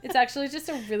It's actually just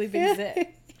a really big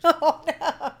zit. Oh,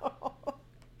 no.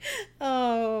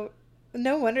 Oh,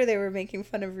 no wonder they were making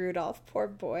fun of Rudolph. Poor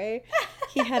boy.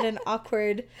 He had an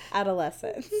awkward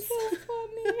adolescence. So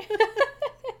funny.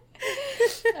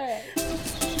 All right.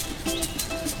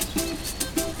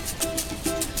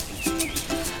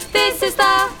 This is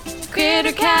the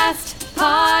Crittercast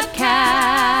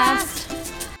podcast.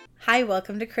 Hi,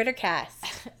 welcome to Crittercast.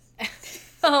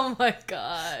 Oh my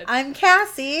god. I'm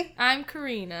Cassie. I'm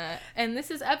Karina, and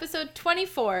this is episode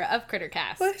 24 of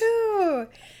Crittercast. Woohoo!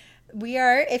 We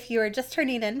are, if you are just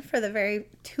tuning in for the very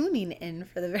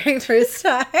first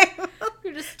time.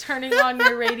 You're just turning on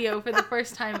your radio for the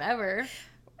first time ever.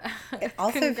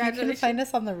 Also, if you can find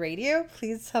us on the radio,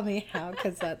 please tell me how,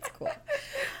 because that's cool.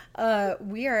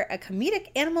 We are a comedic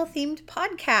animal-themed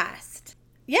podcast.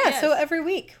 Yeah, yes. So every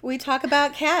week we talk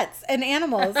about cats and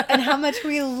animals and how much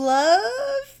we love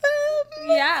them.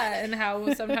 Yeah, and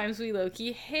how sometimes we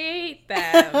low-key hate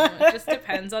them. It just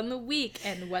depends on the week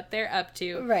and what they're up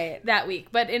to that week.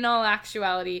 But in all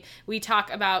actuality, we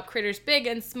talk about critters big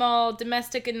and small,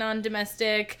 domestic and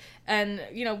non-domestic, and,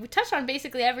 you know, we touch on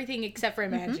basically everything except for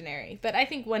imaginary. But I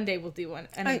think one day we'll do one,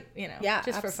 and,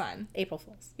 just for fun. April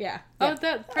Fools. Yeah. Oh,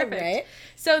 that's perfect. Right.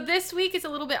 So this week is a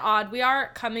little bit odd. We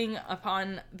are coming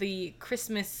upon the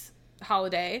Christmas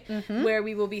holiday where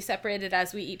we will be separated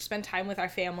as we each spend time with our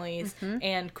families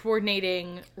and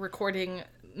coordinating, recording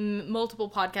multiple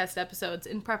podcast episodes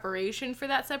in preparation for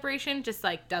that separation. Just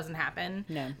like doesn't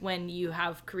happen when you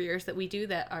have careers that we do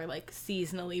that are like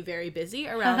seasonally very busy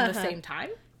around the same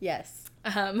time. Yes.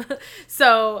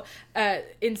 So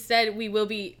instead we will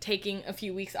be taking a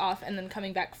few weeks off and then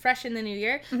coming back fresh in the new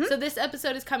year. So this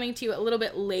episode is coming to you a little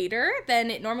bit later than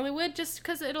it normally would, just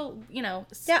because it'll,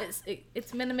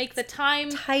 it's going to make the time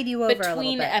tide you over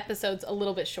between episodes a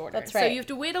little bit shorter. That's right. So you have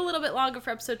to wait a little bit longer for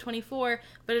episode 24,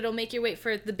 but it'll make you wait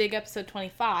for the big episode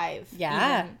 25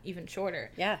 even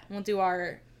shorter. Yeah. We'll do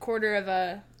our quarter of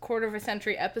a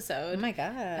century episode. Oh my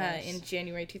gosh. In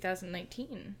January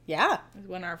 2019. Yeah. Is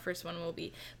when our first one will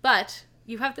be. But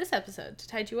you have this episode to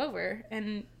tide you over,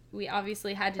 and we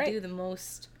obviously had to do the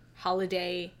most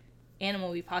holiday animal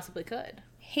we possibly could.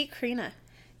 Hey, Karina.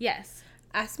 Yes.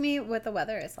 Ask me what the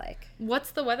weather is like.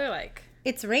 What's the weather like?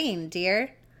 It's rain,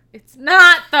 dear. It's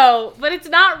not, though, but it's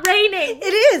not raining.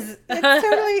 It is.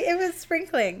 It was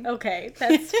sprinkling. Okay,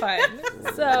 that's fine.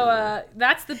 So,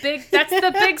 that's the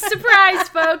big surprise,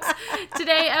 folks.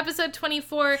 Today, episode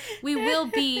 24, we will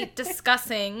be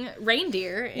discussing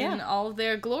reindeer in all of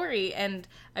their glory. And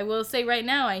I will say right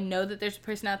now, I know that there's a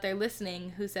person out there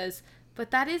listening who says,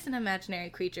 but that is an imaginary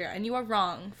creature. And you are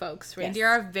wrong, folks. Reindeer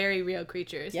are very real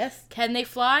creatures. Yes. Can they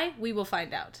fly? We will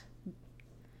find out.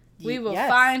 We will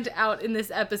find out in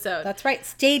this episode. That's right.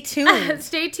 Stay tuned.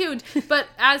 Stay tuned. But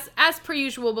as per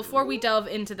usual, before we delve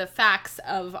into the facts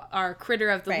of our critter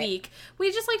of the week,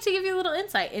 we just like to give you a little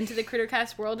insight into the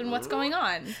Crittercast world and what's going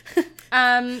on.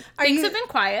 Things have been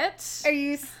quiet. Are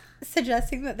you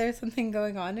suggesting that there's something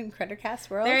going on in Crittercast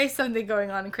world? There is something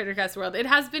going on in Crittercast world. It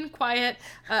has been quiet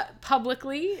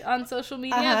publicly on social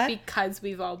media because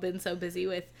we've all been so busy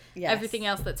with everything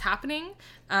else that's happening.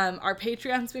 Our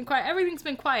Patreon's been quiet. Everything's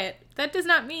been quiet. That does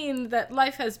not mean that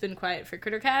life has been quiet for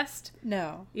Crittercast.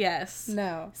 No. Yes.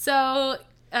 No. So,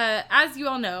 as you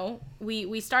all know,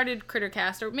 we started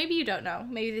Crittercast, or maybe you don't know.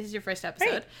 Maybe this is your first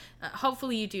episode. Right.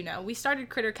 Hopefully you do know. We started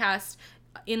Crittercast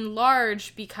in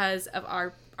large because of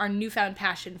our newfound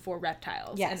passion for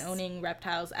reptiles and owning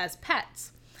reptiles as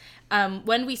pets.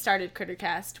 When we started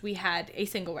Crittercast, we had a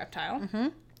single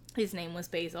reptile. His name was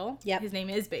Basil. Yep. His name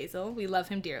is Basil. We love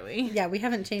him dearly. Yeah, we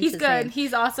haven't changed his name. He's good.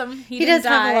 He's awesome. He does die.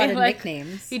 have a lot of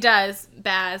nicknames. He does.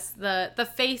 Baz, the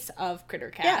face of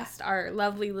Crittercast, our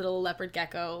lovely little leopard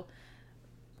gecko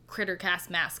Crittercast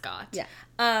mascot. Yeah.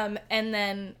 And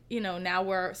then, now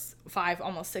we're 5,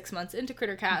 almost 6 months into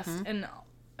Crittercast,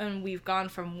 and we've gone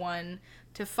from 1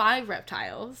 to 5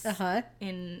 reptiles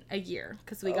in a year,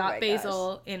 because we got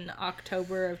Basil in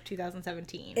October of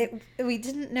 2017. We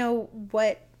didn't know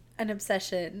what an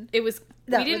obsession it was.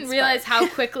 We didn't realize how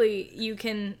quickly you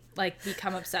can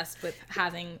become obsessed with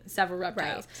having several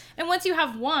reptiles. Right. And once you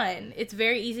have one, it's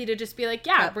very easy to just be like,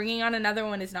 bringing on another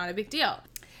one is not a big deal.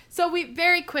 So we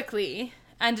very quickly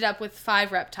ended up with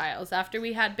 5 reptiles. After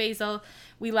we had Basil,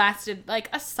 we lasted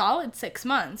a solid 6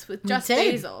 months with just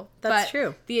Basil. That's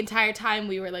true. The entire time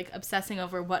we were obsessing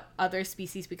over what other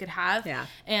species we could have. Yeah.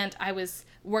 And I was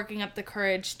working up the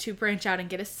courage to branch out and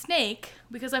get a snake,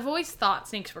 because I've always thought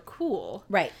snakes were cool.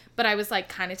 Right. But I was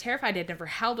kind of terrified. I'd never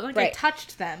held one. I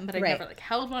touched them, but I'd never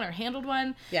held one or handled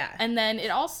one. Yeah. And then it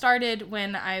all started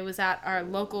when I was at our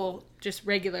local just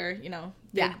regular,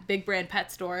 big brand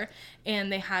pet store,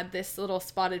 and they had this little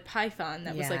spotted python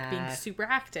that was like being super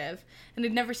active, and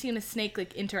I'd never seen a snake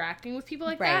like interacting with people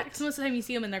like that, because most of the time you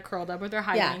see them and they're curled up or they're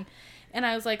hiding. And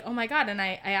I was like, oh my God. And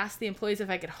I asked the employees if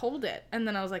I could hold it. And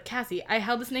then I was like, Cassie, I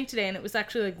held the snake today and it was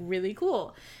actually like really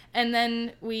cool. And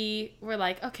then we were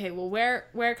like, okay, well,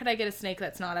 where could I get a snake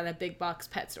that's not at a big box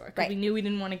pet store? Because we knew we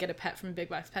didn't want to get a pet from a big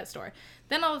box pet store.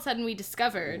 Then all of a sudden we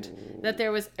discovered that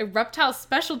there was a reptile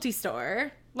specialty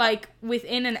store like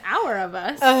within an hour of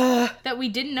us that we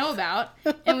didn't know about.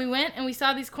 And we went and we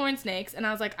saw these corn snakes, and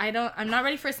I was like, I'm not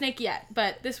ready for a snake yet,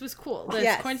 but this was cool.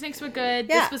 The corn snakes were good.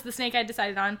 This was the snake I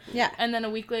decided on. And then a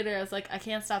week later I was like, I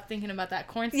can't stop thinking about that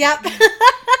corn snake.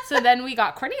 So then we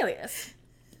got Cornelius.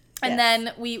 And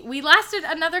then we lasted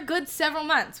another good several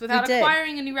months without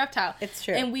acquiring a new reptile. It's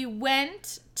true. And we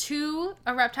went to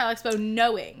a reptile expo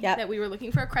knowing that we were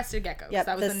looking for a crested gecko. Yep.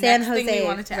 That was the San next Jose thing we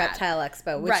wanted to Reptile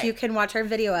Expo, which you can watch our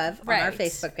video of on our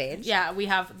Facebook page. Yeah, we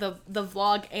have the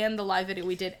vlog and the live video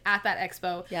we did at that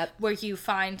expo, where you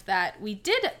find that we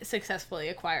did successfully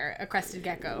acquire a crested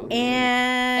gecko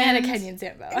and a Kenyan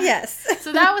Sambo. Yes.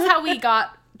 So that was how we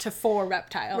got to 4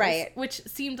 reptiles, which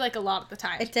seemed like a lot at the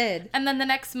time. It did. And then the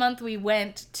next month we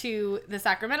went to the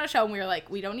Sacramento show, and we were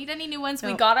like, we don't need any new ones.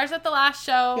 We got ours at the last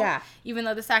show, even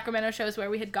though the Sacramento show is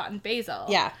where we had gotten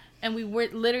Basil. And we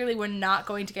were not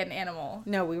going to get an animal.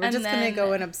 No, we were just going to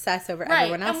go and obsess over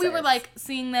everyone else's. And we were like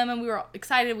seeing them, and we were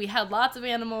excited. We had lots of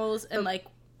animals, and like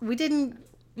we didn't.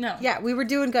 No. Yeah, we were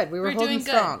doing good. We were holding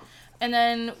strong. Good. And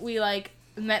then we like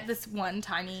met this one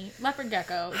tiny leopard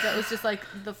gecko that was just like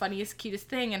the funniest, cutest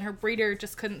thing, and her breeder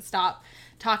just couldn't stop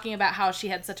talking about how she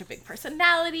had such a big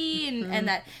personality, and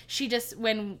that she just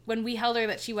when we held her,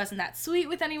 that she wasn't that sweet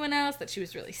with anyone else, that she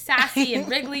was really sassy and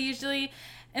wriggly usually.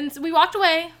 And so we walked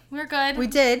away. We were good. We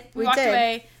did. We walked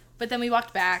away, but then we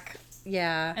walked back.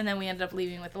 Yeah. And then we ended up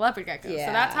leaving with the leopard gecko. Yeah.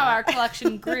 So that's how our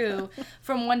collection grew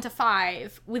from 1 to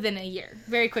 5 within a year,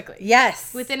 very quickly.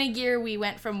 Yes. Within a year, we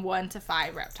went from 1 to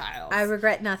 5 reptiles. I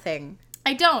regret nothing.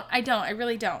 I don't. I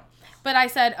really don't. But I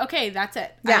said, okay, that's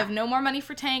it. Yeah. I have no more money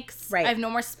for tanks. Right. I have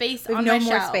no more space on my shelves.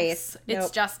 No more space.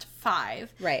 It's just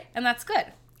 5. Right. And that's good.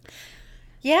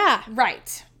 Yeah.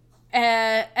 Right.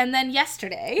 And then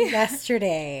yesterday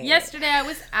I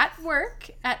was at work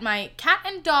at my cat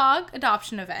and dog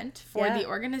adoption event for the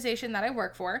organization that I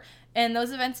work for, and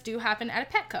those events do happen at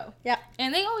a Petco. Yeah.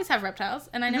 And they always have reptiles,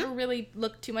 and I never really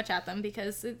look too much at them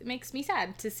because it makes me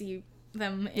sad to see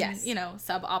them in,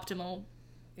 suboptimal.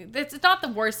 It's not the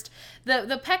worst.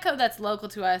 The Petco that's local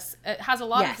to us, it has a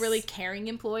lot of really caring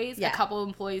employees. A couple of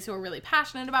employees who are really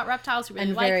passionate about reptiles, who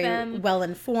really like them. Very well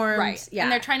informed. Right. Yeah.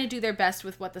 And they're trying to do their best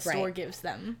with what the store gives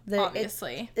them,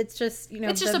 obviously. It's just,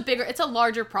 it's a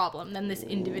larger problem than this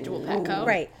individual Petco.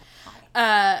 Right.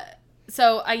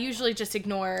 So I usually just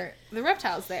ignore the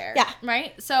reptiles there. Yeah.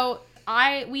 Right? So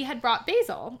we had brought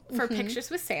Basil for pictures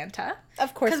with Santa.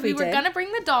 Of course we did. Because we were going to bring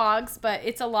the dogs, but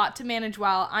it's a lot to manage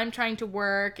while I'm trying to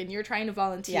work and you're trying to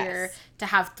volunteer to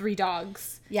have 3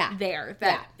 dogs there.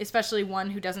 Especially one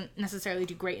who doesn't necessarily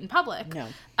do great in public. No.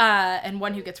 And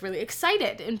one who gets really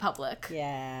excited in public.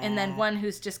 Yeah. And then one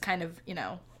who's just kind of,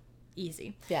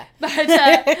 easy. Yeah.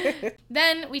 But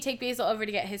then we take Basil over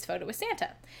to get his photo with Santa.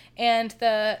 And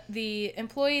the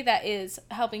employee that is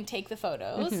helping take the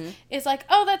photos is like,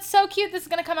 oh, that's so cute. This is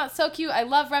going to come out so cute. I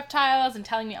love reptiles, and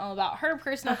telling me all about her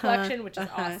personal collection, which is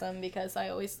awesome because I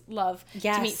always love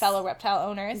to meet fellow reptile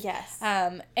owners. Yes.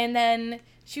 And then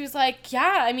she was like,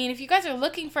 yeah, I mean, if you guys are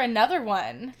looking for another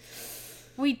one,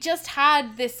 we just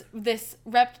had this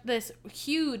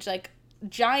huge, like,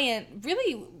 giant,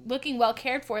 really looking well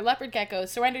cared for leopard gecko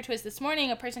surrendered to us this morning.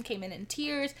 A person came in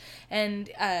tears and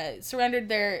surrendered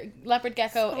their leopard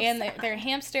gecko their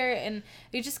hamster, and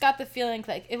we just got the feeling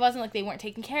like it wasn't like they weren't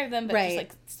taking care of them, but just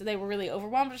like they were really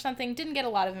overwhelmed or something. Didn't get a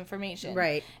lot of information.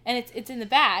 Right. And it's in the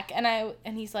back, and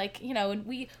he's like,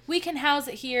 we can house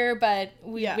it here, but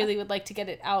we really would like to get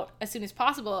it out as soon as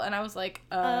possible. And I was like,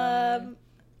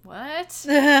 what?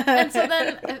 And so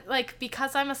then,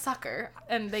 because I'm a sucker,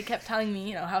 and they kept telling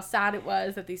me, how sad it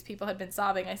was that these people had been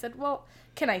sobbing, I said, well,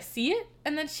 can I see it?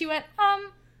 And then she went,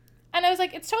 and I was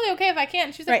like, it's totally okay if I can't.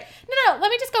 And she was like, no,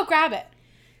 let me just go grab it.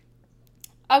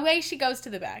 Away she goes to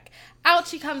the back. Out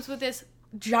she comes with this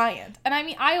giant. And I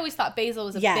mean, I always thought Basil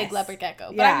was a big leopard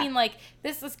gecko. But I mean,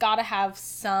 this has got to have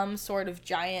some sort of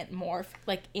giant morph,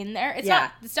 in there. It's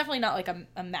not, it's definitely not,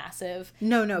 a massive.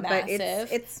 No, but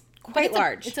it's quite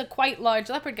large. It's a quite large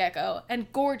leopard gecko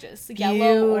and gorgeous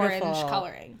yellow-orange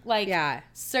coloring. Like,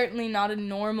 certainly not a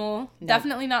normal,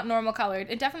 definitely not normal colored,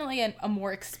 and definitely a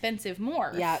more expensive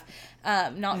morph. Yeah.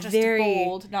 Not just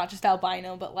gold, not just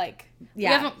albino, but like, we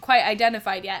haven't quite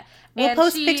identified yet. We'll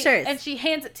post pictures. And she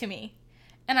hands it to me.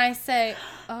 And I say,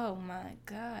 oh my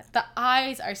God. The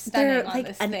eyes are stunning on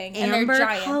this thing. And they're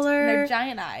giant. Color. They're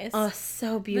giant eyes. Oh,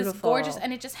 so beautiful. This gorgeous.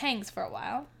 And it just hangs for a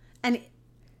while. And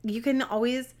you can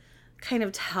always kind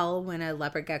of tell when a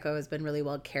leopard gecko has been really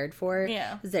well cared for.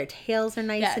 Yeah. Because their tails are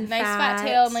nice and nice fat. fat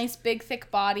tail, nice big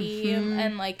thick body,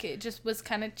 and like it just was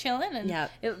kind of chilling, and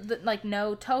it, like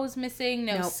no toes missing,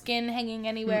 no skin hanging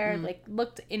anywhere, like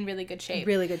looked in really good shape.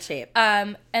 Really good shape.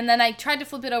 And then I tried to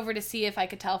flip it over to see if I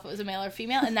could tell if it was a male or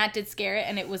female, and that did scare it,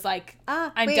 and it was like,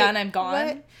 I'm done, I'm gone.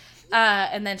 What?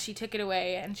 And then she took it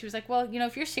away, and she was like, well, you know,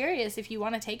 if you're serious, if you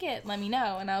want to take it, let me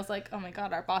know. And I was like, oh my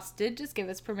God, our boss did just give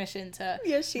us permission to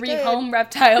rehome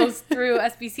reptiles through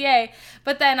SPCA.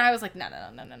 But then I was like, no.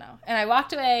 And I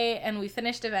walked away, and we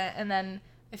finished event, and then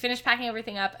I finished packing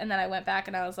everything up, and then I went back,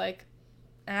 and I was like,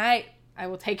 all right, I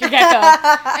will take your gecko.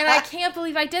 And I can't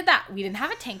believe I did that. We didn't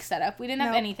have a tank set up. We didn't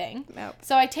have anything.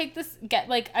 So I take this,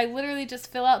 I literally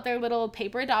just fill out their little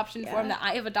paper adoption form that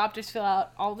I have adopters fill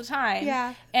out all the time.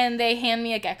 Yeah. And they hand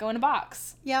me a gecko in a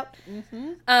box. Yep.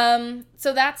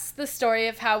 So that's the story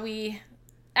of how we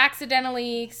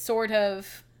accidentally, sort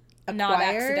of, not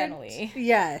accidentally.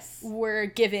 Yes. Were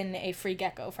given a free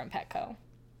gecko from Petco.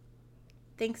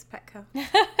 Thanks, Petco.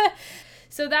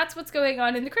 So that's what's going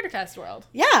on in the Crittercast world.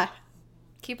 Yeah.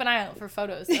 Keep an eye out for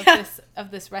photos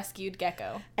of this rescued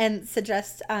gecko. And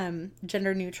suggest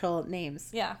gender neutral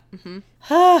names. Yeah.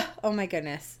 Oh my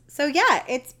goodness. So yeah,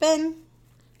 it's been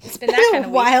that kind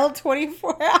of wild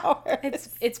 24 hours.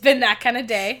 It's been that kind of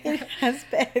day. It has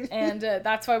been. And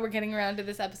that's why we're getting around to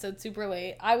this episode super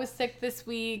late. I was sick this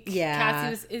week. Yeah.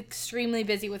 Cassie was extremely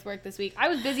busy with work this week. I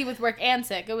was busy with work and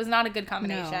sick. It was not a good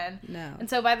combination. No. And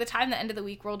so by the time the end of the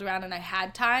week rolled around and I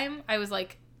had time, I was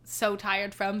like so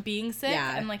tired from being sick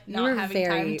and like not having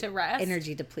time to rest,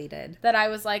 energy depleted, that I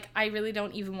was like, I really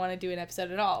don't even want to do an episode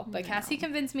at all. But Cassie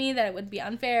convinced me that it would be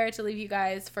unfair to leave you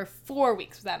guys for 4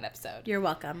 weeks without an episode. You're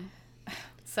welcome.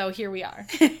 So here we are.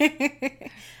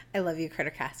 I love you,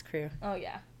 Crittercast crew. Oh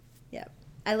yeah. Yep.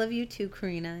 I love you too,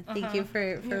 Karina. Thank you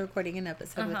for recording an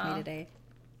episode with me today.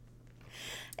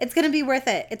 It's gonna be worth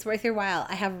it. It's worth your while.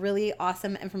 I have really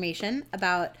awesome information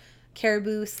about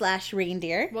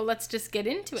caribou/reindeer. Well, let's just get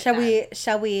into it.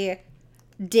 Shall we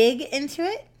dig into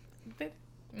it?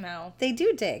 No. They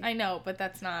do dig. I know, but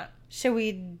that's not. Shall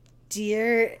we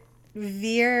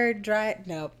veer dry?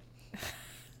 Nope.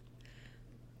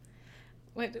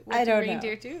 What do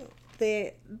reindeer do?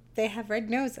 They have red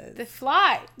noses. They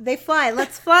fly.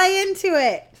 Let's fly into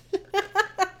it.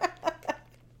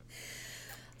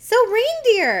 So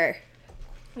reindeer.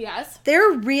 Yes.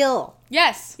 They're real.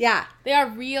 Yes. Yeah. They are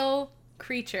real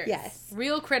creatures. Yes.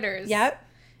 Real critters. Yep.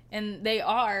 And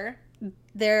they're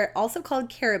also called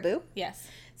caribou. Yes.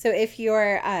 So if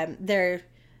you're they're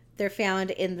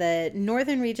found in the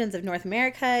northern regions of North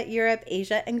America, Europe,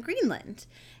 Asia, and Greenland.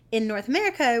 In North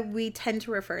America, we tend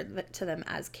to refer to them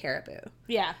as caribou.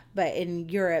 Yeah. But in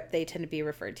Europe, they tend to be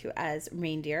referred to as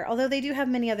reindeer, although they do have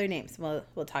many other names. We'll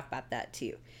talk about that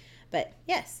too. But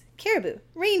yes, caribou,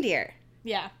 reindeer.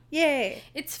 Yeah. Yay.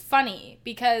 It's funny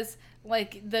because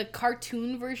like the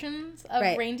cartoon versions of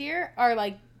reindeer are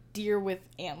like deer with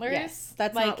antlers. Yes,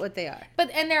 that's not what they are.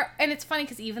 But and it's funny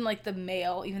because even like the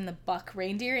buck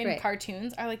reindeer in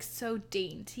cartoons are like so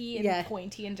dainty and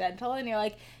pointy and gentle, and you're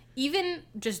like, even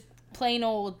just plain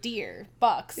old deer,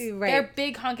 bucks, they're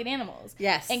big honking animals.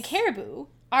 Yes. And caribou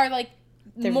are like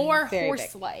more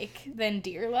horse-like than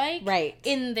deer-like. Right.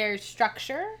 In their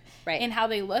structure. Right. In how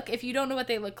they look. If you don't know what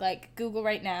they look like, Google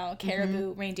right now,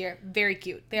 caribou, reindeer, very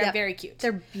cute. They are very cute.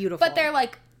 They're beautiful. But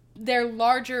they're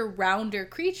larger, rounder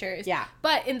creatures. Yeah.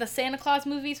 But in the Santa Claus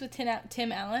movies with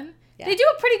Tim Allen, they do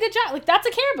a pretty good job. Like, that's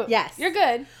a caribou. Yes. You're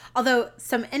good. Although,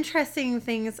 some interesting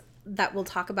things that we'll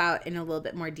talk about in a little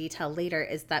bit more detail later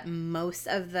is that most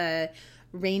of the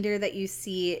reindeer that you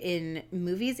see in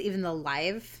movies, even the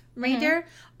live reindeer,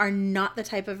 are not the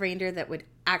type of reindeer that would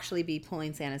actually be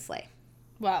pulling Santa's sleigh.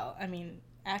 Well, I mean,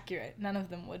 accurate. None of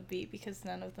them would be because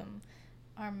none of them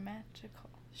are magical.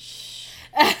 Shh.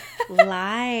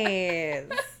 Lies.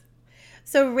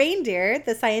 So reindeer,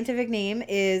 the scientific name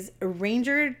is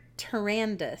Ranger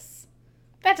tarandus.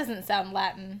 That doesn't sound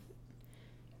Latin.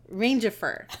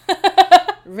 Rangifer.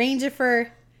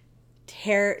 Rangifer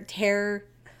terranandus.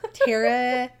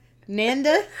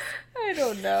 I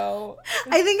don't know.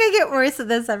 I think I get worse at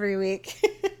this every week.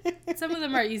 Some of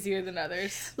them are easier than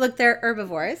others. Look, they're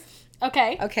herbivores.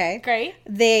 Okay. Okay. Great.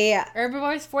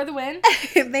 Herbivores for the win.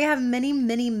 They have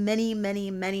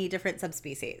many different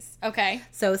subspecies. Okay.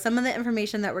 So some of the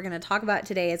information that we're going to talk about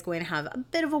today is going to have a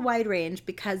bit of a wide range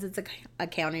because it's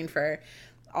accounting for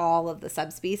all of the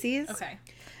subspecies. Okay.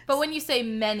 But when you say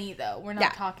many, though, we're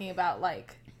not talking about,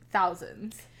 like,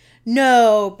 thousands.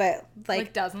 No, but,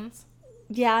 like dozens?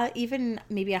 Yeah, even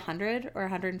maybe 100 or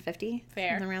 150.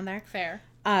 Fair. Around there. Fair.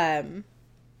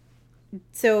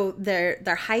 So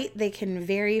their height, they can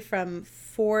vary from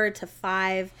 4 to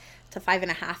 5 to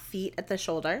 5.5 feet at the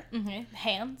shoulder. Mm-hmm.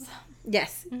 Hands.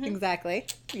 Yes, exactly.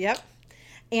 Yep.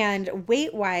 And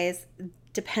weight-wise,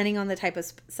 depending on the type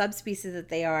of subspecies that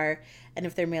they are, and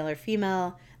if they're male or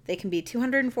female, they can be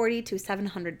 240 to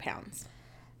 700 pounds.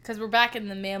 Because we're back in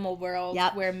the mammal world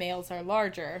where males are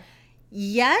larger.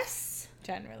 Yes.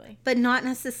 Generally. But not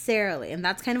necessarily. And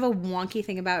that's kind of a wonky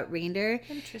thing about reindeer.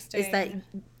 Interesting. Is that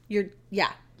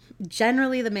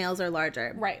generally the males are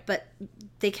larger. Right. But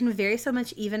they can vary so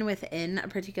much even within a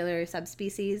particular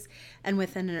subspecies and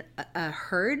within a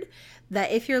herd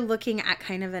that if you're looking at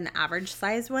kind of an average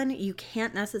size one, you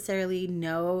can't necessarily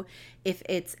know if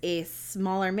it's a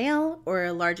smaller male or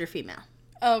a larger female.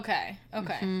 Okay.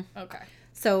 Okay.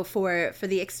 So for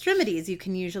the extremities, you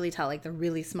can usually tell, like, the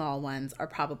really small ones are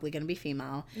probably going to be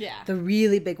female. Yeah. The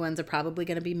really big ones are probably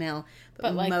going to be male.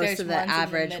 But like, most of the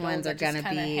average ones are going to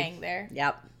be... hang there.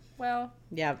 Yep. Well...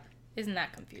 Yep. Isn't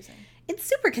that confusing? It's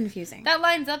super confusing. That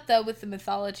lines up, though, with the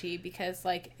mythology because,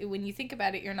 like, when you think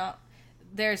about it, you're not...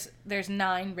 There's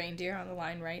 9 reindeer on the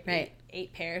line, right? Right.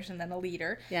 8 pairs and then a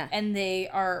leader. Yeah. And they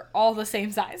are all the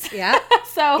same size. Yeah.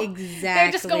 So... Exactly.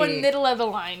 They're just going middle of the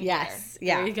line Yes. Here.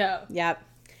 Yeah. There you go. Yep.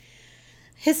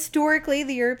 Historically,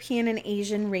 the European and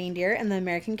Asian reindeer and the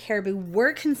American caribou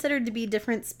were considered to be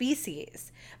different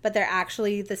species, but they're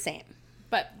actually the same.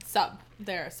 But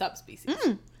they're a subspecies.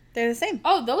 They're the same.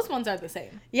 Oh, those ones are the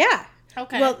same. Yeah.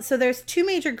 Okay. Well, so there's 2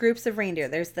 major groups of reindeer.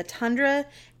 There's the tundra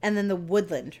and then the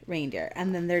woodland reindeer.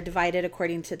 And then they're divided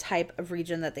according to type of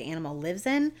region that the animal lives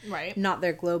in. Right. Not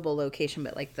their global location,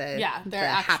 but like their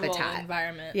actual habitat.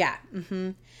 Environment. Yeah.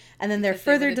 Mm-hmm. And then they're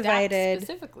further divided.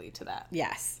 Specifically to that.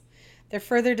 Yes. They're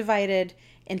further divided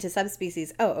into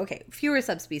subspecies. Oh, okay. Fewer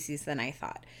subspecies than I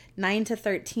thought. 9 to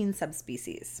 13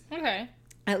 subspecies. Okay.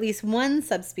 At least one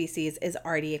subspecies is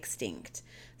already extinct.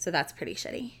 So that's pretty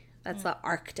shitty. That's the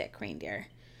Arctic reindeer.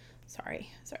 Sorry,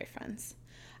 friends.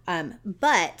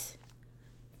 But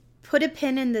put a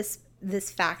pin in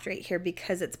this fact right here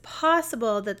because it's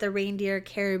possible that the reindeer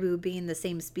caribou being the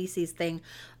same species thing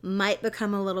might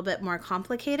become a little bit more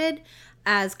complicated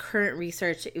as current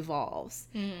research evolves.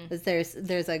 There's a group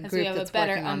that's working on that. We have a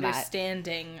better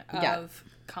understanding of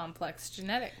complex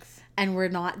genetics. And we're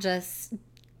not just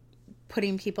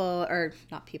putting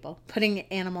putting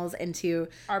animals into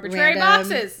arbitrary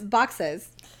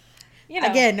boxes. You know,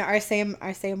 again, our same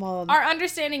old our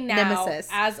understanding now nemesis.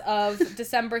 As of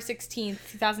December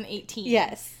 16th, 2018.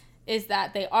 Yes. Is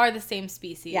that they are the same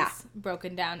species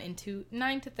broken down into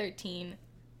 9 to 13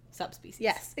 subspecies.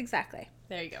 Yes, exactly.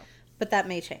 There you go. But that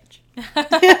may change.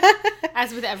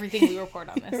 As with everything we report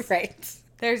on this. Right.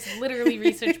 There's literally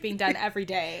research being done every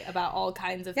day about all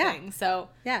kinds of things. So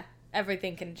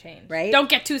everything can change. Right. Don't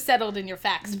get too settled in your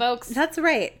facts, folks. That's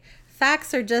right.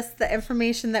 Facts are just the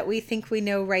information that we think we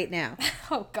know right now.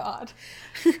 Oh, God.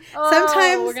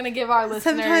 Sometimes we're going to give our listeners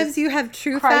sometimes you have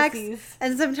true crises. Facts,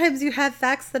 and sometimes you have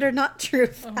facts that are not true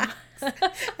facts.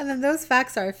 And then those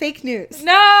facts are fake news.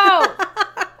 No!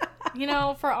 You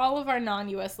know, for all of our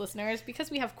non-U.S. listeners, because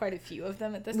we have quite a few of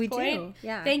them at this point. We do,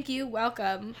 yeah. Thank you.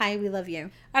 Welcome. Hi, we love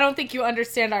you. I don't think you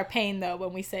understand our pain, though,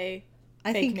 when we say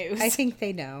fake news. I think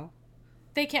they know.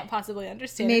 They can't possibly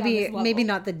understand maybe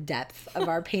not the depth of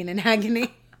our pain and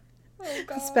agony. Oh,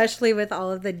 God. Especially with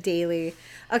all of the daily...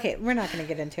 Okay, we're not going to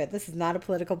get into it. This is not a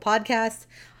political podcast.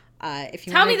 If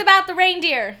you Tell me about the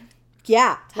reindeer.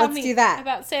 Yeah, let's do that.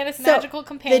 About Santa's magical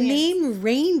companions. The name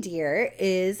reindeer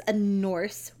is a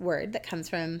Norse word that comes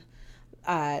from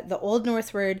the Old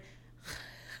Norse word...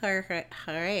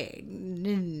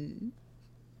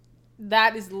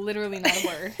 That is literally not a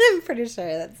word. I'm pretty sure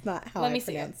that's not how I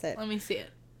pronounce it. Let me see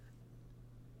it.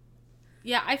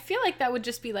 Yeah, I feel like that would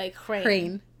just be like crane.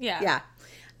 Crane. Yeah.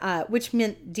 Yeah. Which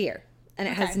meant deer. And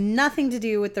it has nothing to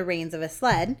do with the reins of a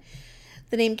sled.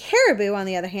 The name caribou, on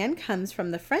the other hand, comes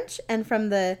from the French and from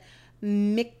the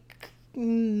Mi'kmaq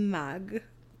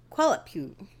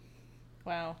Qualipu.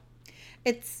 Wow.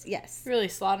 It's, yes. Really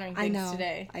slaughtering things I know.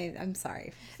 Today. I'm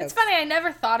sorry. It's funny, I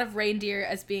never thought of reindeer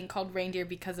as being called reindeer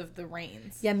because of the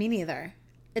reins. Yeah, me neither.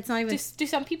 It's not even... Do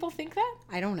some people think that?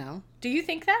 I don't know. Do you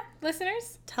think that,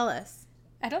 listeners? Tell us.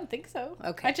 I don't think so.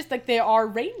 Okay. I just think they are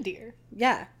reindeer.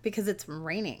 Yeah, because it's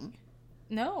raining.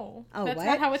 No. Oh, that's what?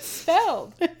 not how it's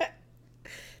spelled.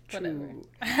 True.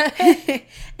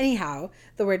 Anyhow,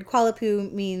 the word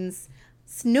Qualipu means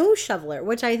snow shoveler,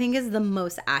 which I think is the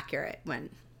most accurate one.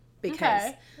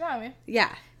 Because,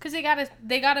 yeah. Because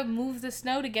they gotta move the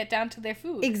snow to get down to their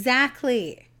food.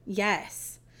 Exactly.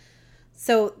 Yes.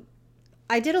 So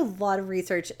I did a lot of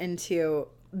research into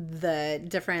the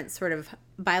different sort of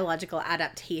biological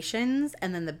adaptations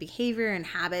and then the behavior and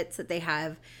habits that they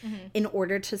have in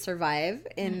order to survive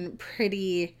in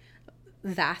pretty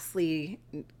vastly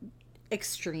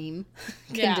extreme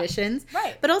conditions,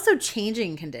 right? But also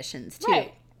changing conditions too,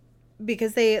 right?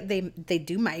 Because they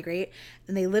do migrate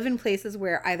and they live in places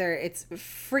where either it's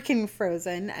freaking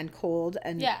frozen and cold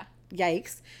and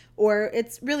yikes, or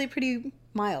it's really pretty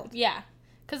mild. Yeah,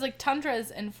 because like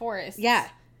tundras and forests,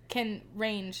 can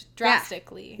range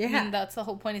drastically. Yeah. I mean, that's the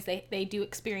whole point, is they do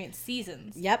experience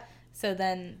seasons. Yep. So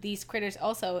then these critters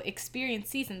also experience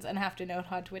seasons and have to know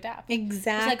how to adapt.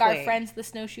 Exactly. It's like our friends, the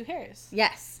snowshoe hares.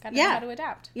 Yes. Gotta know how to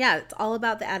adapt. Yeah, it's all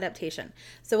about the adaptation.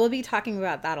 So we'll be talking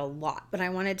about that a lot, but I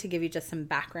wanted to give you just some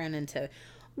background into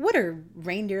what are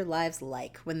reindeer lives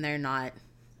like when they're not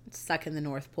stuck in the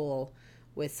North Pole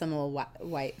with some little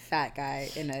white fat guy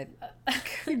in a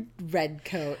red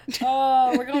coat.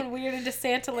 Oh, we're going weird into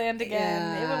Santa Land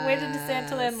again. They went weird into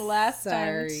Santa Land last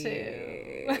time,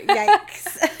 too.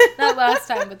 Yikes. Not last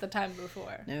time, but the time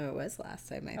before. No, it was last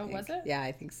time, I think. Oh, was it? Yeah,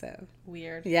 I think so.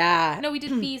 Weird. Yeah. No, we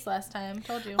did bees last time.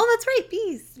 Told you. Oh, that's right.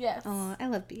 Bees. Yes. Oh, I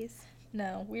love bees.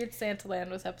 No, Weird Santa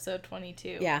Land was episode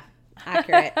 22. Yeah.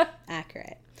 Accurate.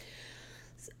 Accurate.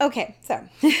 Okay, so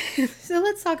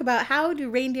let's talk about, how do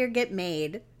reindeer get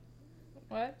made?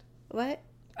 What? What?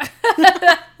 That's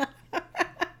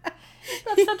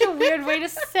such a weird way to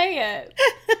say it.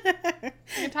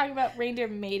 You're talking about reindeer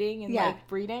mating and like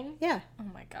breeding? Yeah. Oh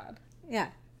my god. Yeah.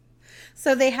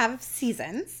 So they have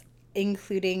seasons,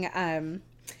 including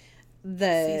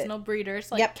the seasonal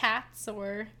breeders, like cats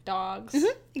or dogs.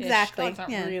 Mm-hmm. Exactly. Dogs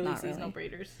aren't really seasonal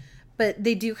breeders. But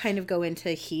they do kind of go into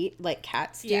heat like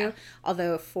cats do. Yeah.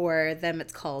 Although for them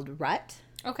it's called rut.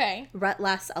 Okay. Rut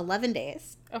lasts 11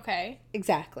 days. Okay.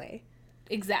 Exactly.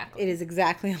 Exactly. It is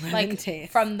exactly 11 days.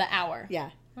 From the hour.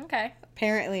 Yeah. Okay.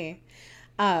 Apparently.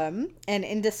 And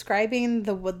in describing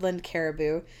the woodland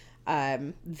caribou,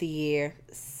 the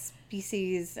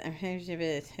species...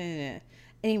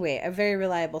 Anyway, a very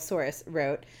reliable source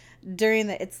wrote,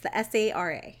 it's the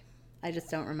SARA. I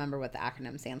just don't remember what the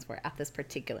acronym stands for at this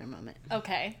particular moment.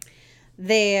 Okay.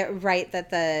 They write that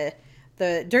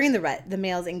during the rut, the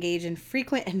males engage in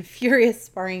frequent and furious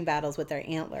sparring battles with their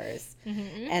antlers.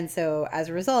 Mm-hmm. And so, as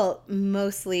a result,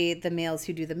 mostly the males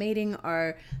who do the mating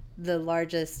are the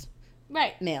largest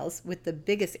males with the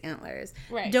biggest antlers.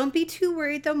 Right. Don't be too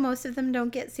worried, though. Most of them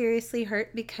don't get seriously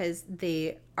hurt because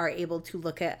they are able to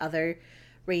look at other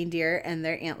reindeer and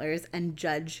their antlers and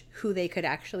judge who they could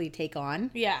actually take on.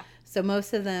 Yeah. So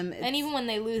most of them... And even when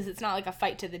they lose, it's not like a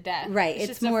fight to the death. Right. It's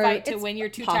just more, a fight to when you're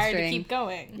too tired to keep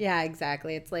going. Yeah,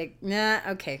 exactly. It's like, nah,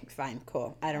 okay, fine,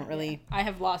 cool. I don't really... I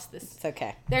have lost this. It's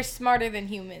okay. They're smarter than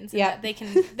humans. Yeah. They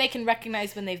can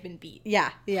recognize when they've been beat. Yeah,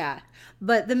 yeah.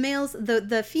 But the males,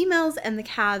 the females and the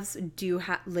calves do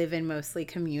live in mostly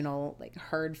communal, like,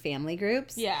 herd family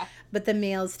groups. Yeah. But the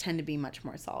males tend to be much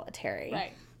more solitary.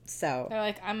 Right. So... They're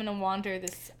like, I'm going to wander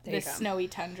this snowy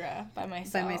tundra by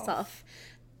myself.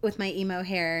 With my emo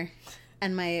hair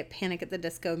and my Panic at the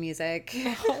Disco music.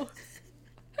 No.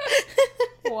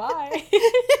 Why?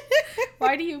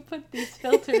 Why do you put these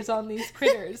filters on these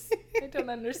critters? I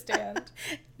don't understand.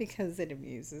 Because it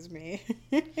amuses me.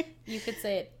 You could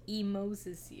say it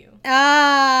emoses you.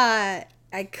 Ah,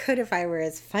 I could if I were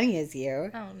as funny as you.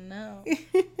 Oh, no.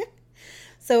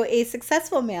 So a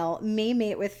successful male may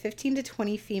mate with 15 to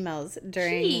 20 females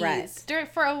during rut.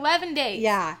 For 11 days.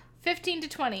 Yeah. 15 to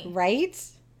 20. Right?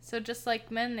 So just like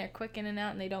men, they're quick in and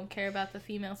out and they don't care about the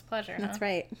female's pleasure, huh? That's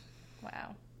right.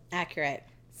 Wow. Accurate.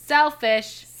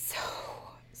 Selfish.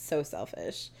 So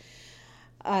selfish.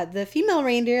 The female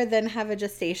reindeer then have a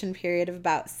gestation period of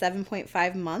about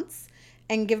 7.5 months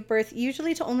and give birth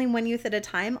usually to only one youth at a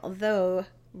time, although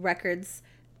records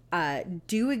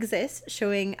do exist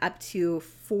showing up to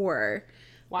 4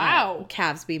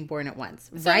 calves being born at once,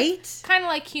 so right? Kind of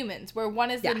like humans, where one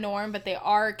is the norm, but they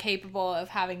are capable of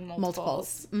having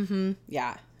multiples. Mm-hmm.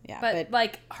 Yeah. But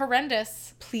like,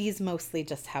 horrendous. Please mostly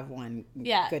just have one.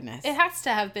 Yeah. Goodness. It has to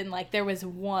have been like there was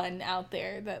one out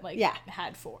there that like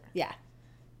had 4. Yeah.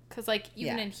 Because like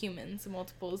even in humans,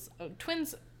 multiples,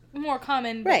 twins more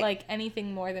common, but like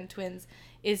anything more than twins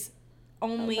is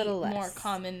only more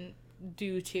common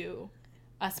due to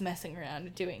us messing around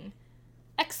and doing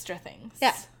extra things.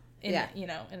 Yeah. In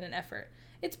an effort.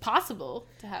 It's possible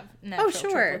to have natural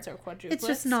triplets or quadruplets. It's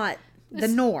just not the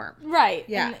norm. Right.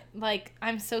 Yeah. And, like,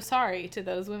 I'm so sorry to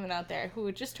those women out there who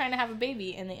are just trying to have a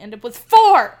baby and they end up with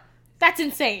 4. That's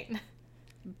insane.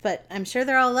 But I'm sure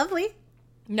they're all lovely.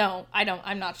 No, I don't.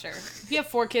 I'm not sure. If you have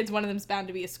 4 kids, one of them's bound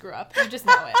to be a screw up. You just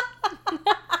know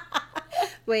it.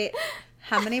 Wait,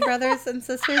 how many brothers and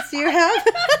sisters do you have?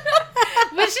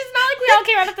 But it's just not like we all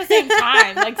came out at the same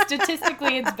time. Like,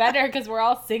 statistically, it's better because we're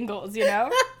all singles, you know?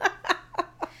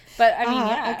 But, I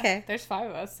mean, okay. There's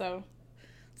 5 of us, so.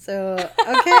 So,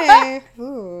 okay.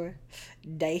 Ooh,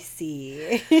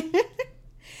 dicey.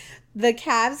 The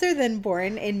calves are then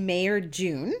born in May or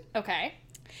June. Okay.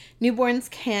 Newborns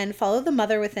can follow the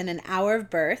mother within an hour of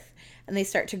birth, and they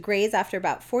start to graze after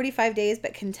about 45 days,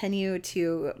 but continue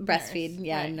to breastfeed.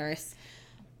 Nurse.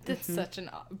 That's such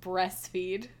an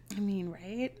breastfeed. I mean,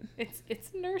 right?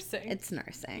 It's nursing. It's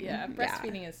nursing. Yeah,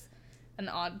 breastfeeding is an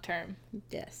odd term.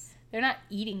 Yes. They're not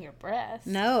eating your breast.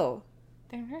 No.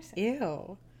 They're nursing.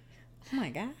 Ew. Oh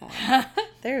my God.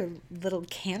 They're little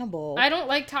cannibal. I don't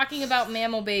like talking about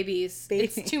mammal babies.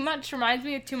 It's too much. Reminds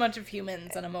me of too much of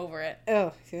humans, and I'm over it.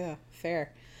 Oh, yeah.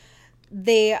 Fair.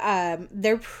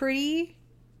 They're pretty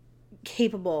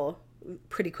capable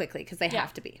pretty quickly because they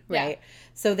have to be, right? Yeah.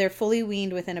 So they're fully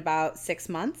weaned within about 6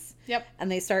 months. Yep.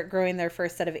 And they start growing their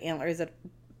first set of antlers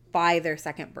by their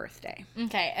 2nd birthday.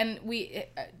 Okay. And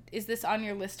is this on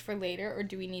your list for later, or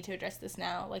do we need to address this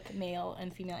now, like male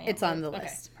and female antlers? It's on the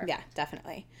list. Okay, yeah,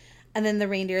 definitely. And then the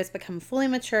reindeers become fully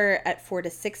mature at 4 to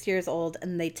 6 years old,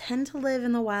 and they tend to live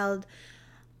in the wild.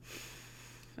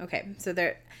 Okay, so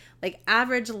they're like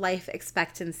average life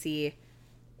expectancy.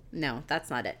 No, that's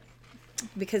not it.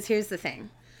 Because here's the thing.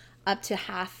 Up to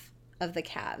half of the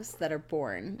calves that are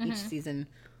born each season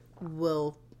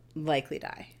will likely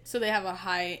die. So they have a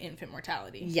high infant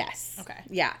mortality. Yes. Okay.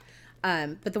 Yeah.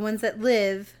 But the ones that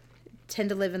tend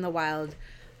to live in the wild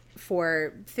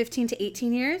for 15 to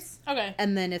 18 years. Okay.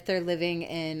 And then if they're living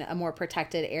in a more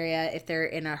protected area, if they're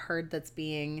in a herd that's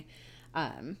being...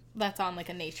 that's on like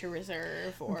a nature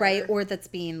reserve or... Right, or that's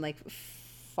being like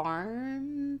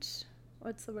farmed.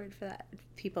 What's the word for that?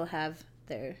 People have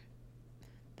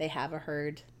they have a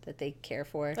herd that they care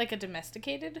for. Like a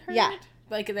domesticated herd? Yeah.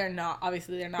 Like they're not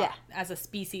as a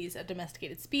species, a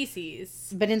domesticated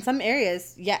species. But in some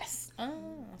areas, yes.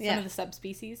 Oh. Some of the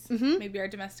subspecies maybe are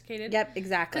domesticated. Yep,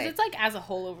 exactly. Because it's like as a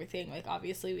whole over thing. Like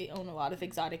obviously we own a lot of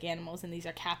exotic animals and these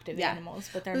are captive animals,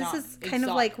 but they're not. This is kind of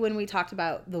like when we talked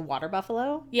about the water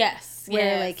buffalo. Yes.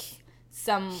 Where like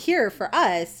here for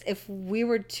us, if we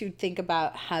were to think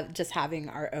about just having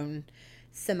our own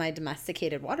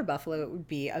semi-domesticated water buffalo, it would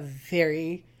be a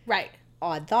very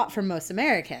odd thought for most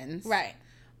Americans. Right.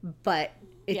 But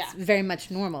it's very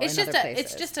much normal in other places.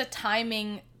 It's just a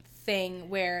timing thing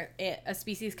where a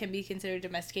species can be considered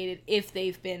domesticated if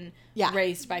they've been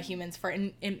raised by humans for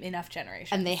enough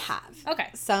generations. And they have. Okay.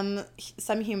 Some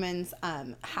humans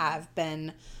have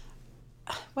been...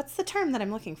 What's the term that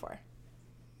I'm looking for?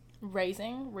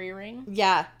 Rearing?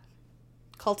 Yeah.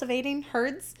 Cultivating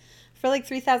herds for like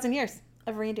 3,000 years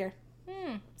of reindeer.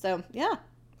 So, yeah.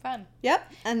 Fun.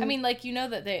 Yep. And I mean, like, you know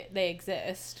that they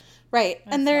exist. Right.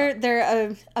 And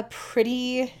they're a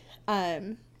pretty,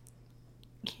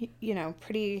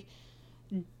 pretty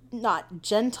not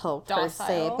gentle per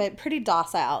se, but pretty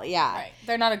docile. Yeah. Right.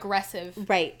 They're not aggressive.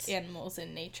 Right. Animals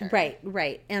in nature.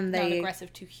 Right. And not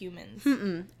aggressive to humans.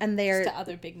 And they're just to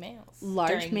other big males.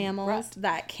 Large mammals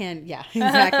that can,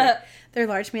 exactly. They're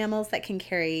large mammals that can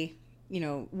carry,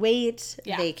 weight.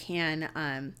 Yeah.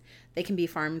 They can be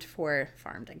farmed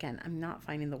again. I'm not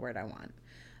finding the word I want.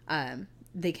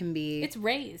 They can be... It's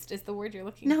raised is the word you're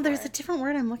looking for. No, there's a different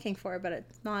word I'm looking for, but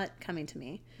it's not coming to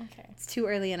me. Okay. It's too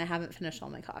early and I haven't finished all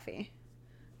my coffee.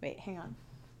 Wait, hang on.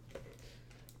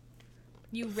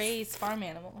 You raise farm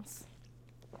animals.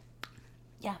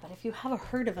 Yeah, but if you have a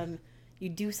herd of them, you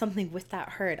do something with that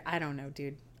herd. I don't know,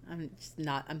 dude. I'm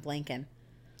blanking.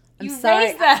 I'm sorry.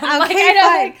 Raise them. Okay,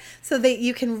 fine. So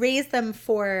you can raise them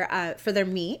for their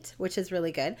meat, which is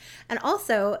really good. And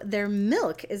also, their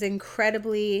milk is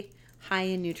incredibly high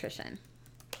in nutrition.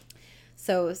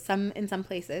 So in some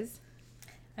places.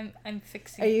 I'm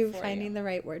fixing. Are you finding the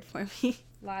right word for me?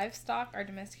 Livestock are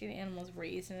domesticated animals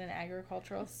raised in an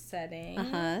agricultural setting.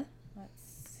 Let's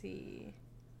see.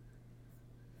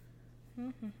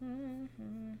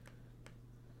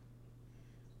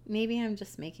 Maybe I'm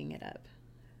just making it up.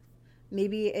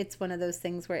 Maybe it's one of those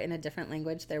things where in a different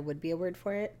language there would be a word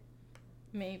for it.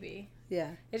 Maybe.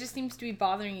 Yeah. It just seems to be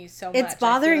bothering you so much. It's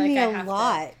bothering me a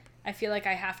lot. I feel like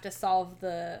I have to solve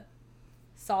it,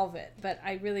 but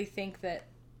I really think that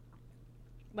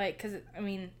Like, because, I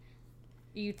mean,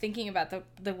 are you thinking about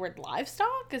the word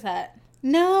livestock? Is that...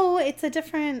 No, it's a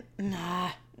different...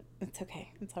 Nah, it's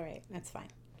okay. It's all right. It's fine.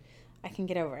 I can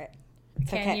get over it. It's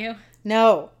Can you?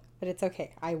 No, but it's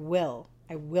okay. I will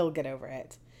get over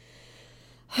it.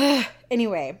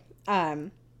 Anyway,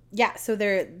 yeah, so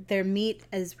their meat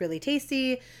is really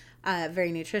tasty,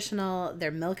 very nutritional.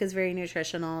 Their milk is very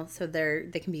nutritional, so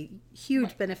they can be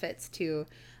huge benefits to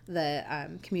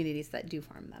the communities that do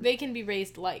farm them. They can be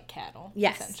raised like cattle,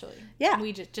 essentially. Yeah.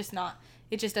 We just not...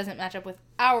 It just doesn't match up with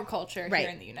our culture here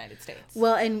in the United States.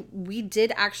 Well, and we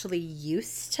did actually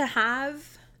used to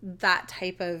have that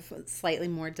type of slightly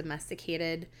more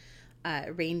domesticated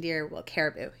reindeer, well,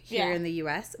 caribou here in the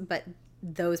U.S., but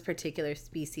those particular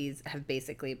species have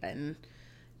basically been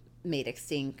made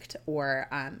extinct, or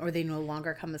they no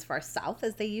longer come as far south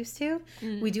as they used to.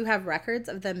 We do have records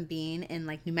of them being in,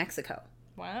 like, New Mexico.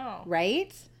 Wow.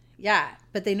 Right? Yeah,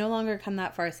 but they no longer come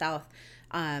that far south,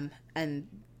 and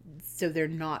so they're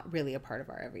not really a part of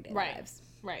our everyday lives.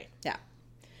 Right. Yeah.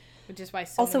 Which is why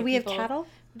we have cattle.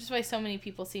 Which is why so many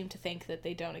people seem to think that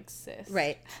they don't exist.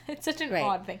 Right. It's such an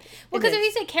odd thing. Well, because if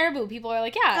you say caribou, people are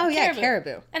like, yeah,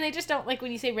 caribou. And they just don't, like,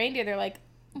 when you say reindeer, they're like,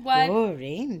 what? Oh,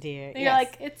 reindeer. You're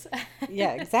like, it's...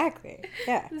 Yeah, exactly.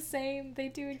 Yeah. The same. They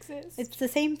do exist. It's the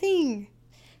same thing.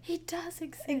 He does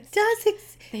exist. It does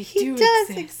exist. He does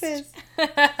exist.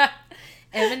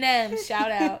 M&M's, shout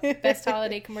out. Best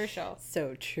holiday commercial.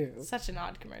 So true. Such an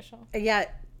odd commercial. Yeah,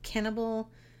 cannibal,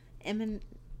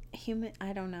 human,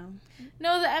 I don't know.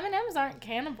 No, the M&M's aren't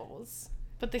cannibals.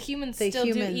 But the humans do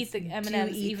eat the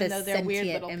M&M's even though they're weird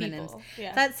little M&Ms. People.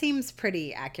 Yeah. That seems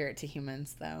pretty accurate to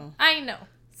humans, though. I know.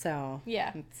 So,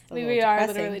 yeah. We are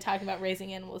literally talking about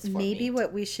raising animals for Maybe meat.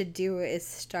 What we should do is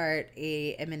start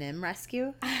a M&M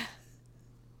rescue.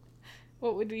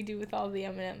 What would we do with all the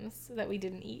M&Ms that we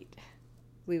didn't eat?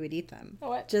 We would eat them.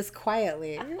 What? Just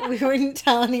quietly. We wouldn't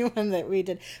tell anyone that we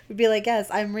did. We'd be like, yes,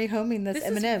 I'm rehoming this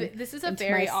M&M. This is a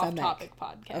very off-topic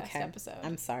podcast episode.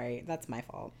 I'm sorry. That's my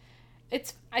fault.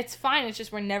 It's fine. It's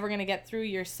just we're never going to get through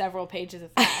your several pages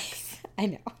of facts. I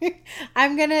know.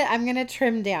 I'm gonna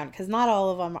trim down because not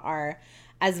all of them are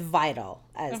as vital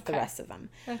as the rest of them.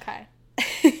 Okay.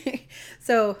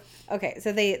 So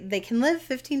they can live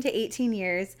 15 to 18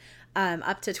 years,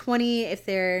 up to 20 if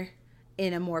they're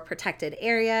in a more protected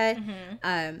area.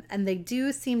 And they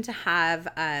do seem to have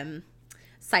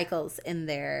cycles in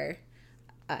their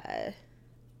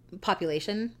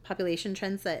population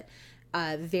trends that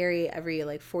vary every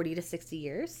like 40 to 60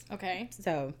 years. Okay.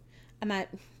 So, and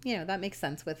that makes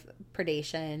sense with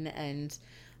predation and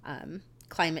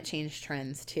climate change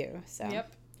trends too. So,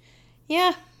 yep.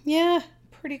 Yeah,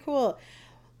 pretty cool.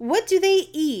 What do they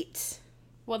eat?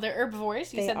 Well, they're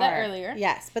herbivores. You said that earlier.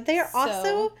 Yes, but they are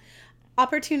also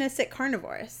opportunistic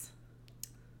carnivores.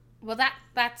 Well,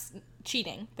 that's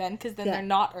cheating then, because then they're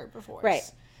not herbivores.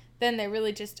 Right. Then they're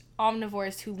really just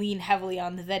omnivores who lean heavily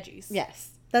on the veggies.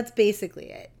 Yes, that's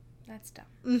basically it. That's dumb.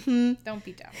 Mm-hmm. Don't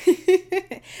be dumb.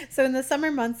 So in the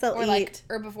summer months, they'll eat... like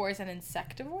herbivores and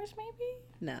insectivores, maybe?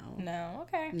 No.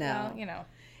 Okay. No. Well,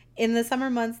 In the summer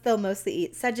months, they'll mostly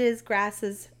eat sedges,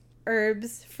 grasses,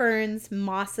 herbs, ferns,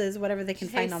 mosses, whatever they can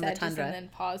find on the tundra. And then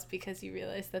pause because you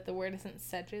realize that the word isn't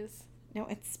sedges. No,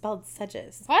 it's spelled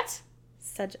sedges. What?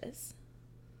 Sedges.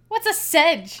 What's a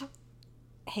sedge?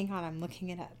 Hang on, I'm looking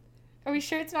it up. Are we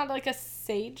sure it's not like a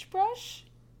sagebrush?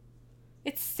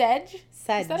 It's sedge?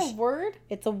 Sedge. Is that a word?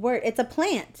 It's a word. It's a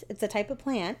plant. It's a type of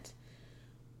plant.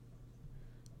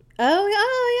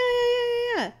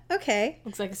 Oh, yeah. Okay.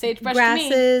 Looks like a sagebrush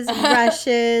Grasses, to me.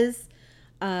 rushes.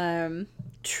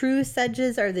 True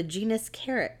sedges are the genus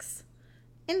Carex.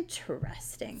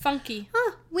 Interesting. Funky.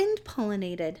 Wind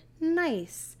pollinated.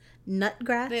 Nice.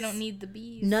 Nutgrass. They don't need the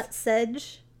bees. Nut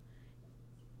sedge.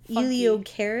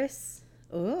 Eliocaris.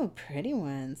 Oh, pretty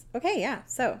ones. Okay, yeah.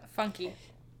 So. Funky.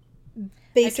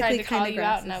 Basically, I tried to call you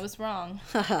grasses. out and I was wrong.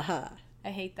 I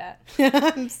hate that.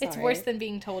 I'm sorry. It's worse than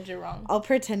being told you're wrong. I'll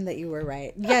pretend that you were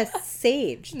right. Yes,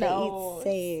 sage. No,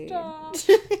 they eat stop.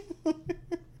 sage.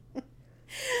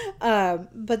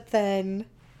 But then,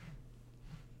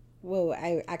 whoa,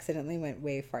 I accidentally went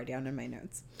way far down in my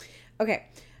notes. Okay,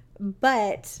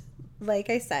 but like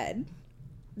I said,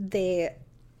 they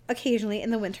occasionally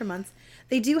in the winter months,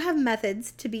 they do have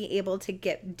methods to be able to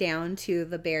get down to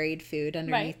the buried food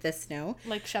underneath the snow.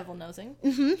 Like shovel nosing.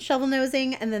 Mm-hmm. Shovel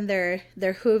nosing, and then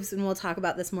their hooves, and we'll talk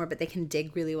about this more, but they can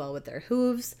dig really well with their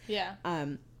hooves. Yeah.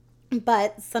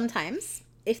 But sometimes,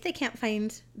 if they can't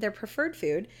find their preferred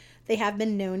food, they have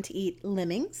been known to eat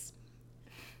lemmings,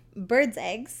 birds'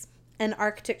 eggs, and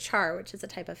Arctic char, which is a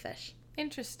type of fish.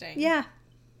 Interesting. Yeah.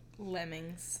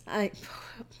 Lemmings.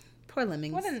 Poor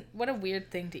lemmings. What a weird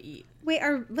thing to eat. Wait,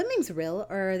 are lemmings real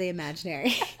or are they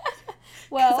imaginary?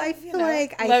 Well, I feel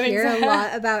like I hear a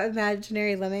lot about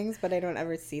imaginary lemmings, but I don't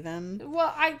ever see them.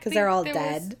 Well, because they're all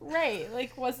dead. Right.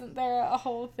 Like, wasn't there a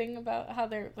whole thing about how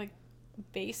they're, like,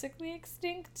 basically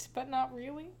extinct, but not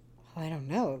really? Oh, I don't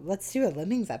know. Let's do a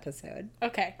lemmings episode.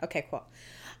 Okay. Okay, cool.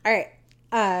 All right.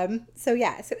 So in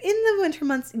the winter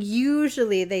months,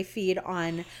 usually they feed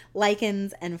on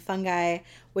lichens and fungi,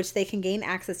 which they can gain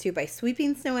access to by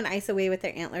sweeping snow and ice away with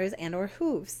their antlers and or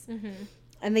hooves. Mm-hmm.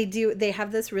 And they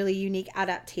have this really unique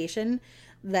adaptation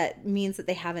that means that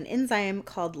they have an enzyme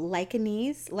called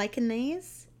licanase,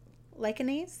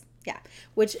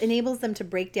 which enables them to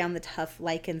break down the tough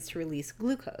lichens to release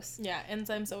glucose. Yeah,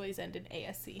 enzymes always end in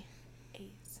ASE.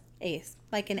 ACE,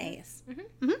 licanase.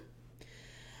 Mm-hmm.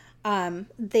 Mm-hmm.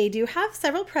 They do have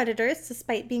several predators,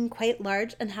 despite being quite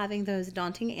large and having those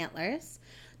daunting antlers.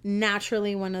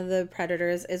 Naturally, one of the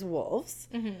predators is wolves.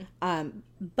 Mm-hmm.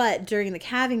 But during the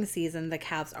calving season, the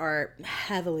calves are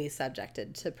heavily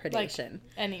subjected to predation.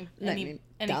 Like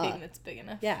anything that's big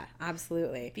enough. Yeah,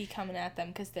 absolutely. Be coming at them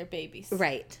because they're babies.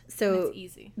 Right. So and it's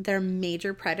easy. Their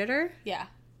major predator? Yeah.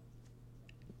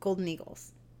 Golden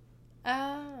eagles.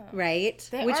 Oh. Right?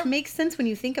 Which makes sense when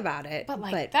you think about it.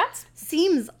 But that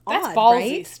seems odd, that's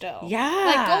ballsy, right? still.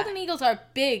 Yeah. Like, golden eagles are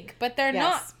big, but they're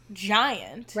not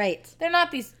giant. Right. They're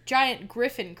not these giant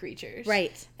griffin creatures.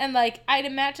 Right. And, like, I'd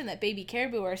imagine that baby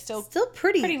caribou are still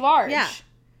pretty large. Yeah.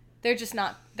 They're just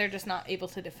not able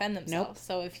to defend themselves. Nope.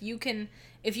 So if you can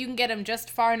get them just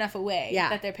far enough away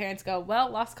that their parents go, well,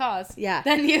 lost cause. Yeah.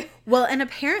 Then you. Well, and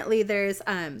apparently there's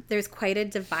quite a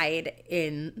divide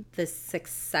in the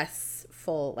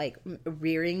successful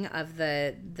rearing of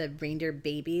the reindeer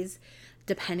babies,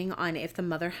 depending on if the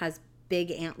mother has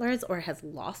big antlers or has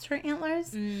lost her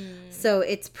antlers. So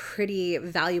it's pretty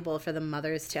valuable for the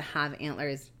mothers to have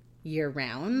antlers year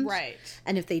round. Right.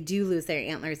 And if they do lose their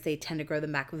antlers, they tend to grow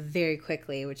them back very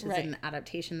quickly, which is an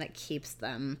adaptation that keeps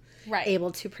them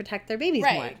able to protect their babies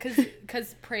more. Right,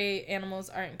 because prey animals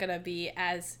aren't going to be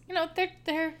as,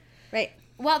 they're... Right.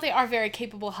 While they are very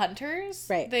capable hunters,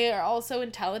 they are also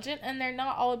intelligent, and they're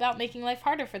not all about making life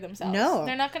harder for themselves. No.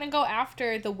 They're not going to go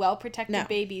after the well-protected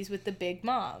babies with the big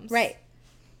moms. Right.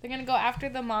 They're going to go after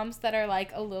the moms that are,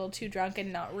 like, a little too drunk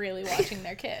and not really watching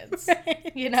their kids.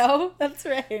 Right. You know? That's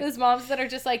right. Those moms that are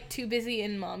just, like, too busy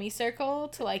in mommy circle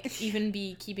to, like, even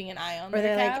be keeping an eye on their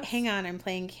calves. Or they're like, hang on, I'm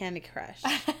playing Candy Crush.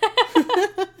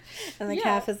 And the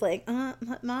calf is like,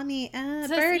 mommy,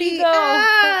 birdie,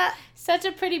 such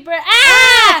a pretty bird.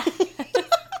 Ah!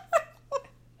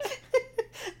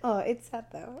 Oh, it's sad,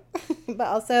 though. But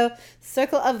also,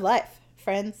 circle of life,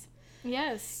 friends.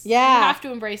 Yes. Yeah. You have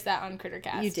to embrace that on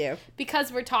Crittercast. You do.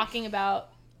 Because we're talking about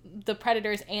the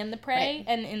predators and the prey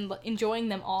and enjoying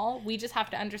them all. We just have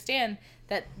to understand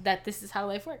that this is how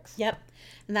life works. Yep.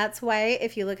 And that's why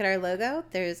if you look at our logo,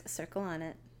 there's a circle on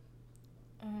it.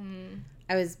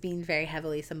 I was being very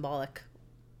heavily symbolic.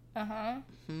 Uh-huh.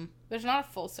 Mm-hmm. There's not a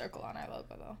full circle on our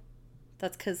logo, though.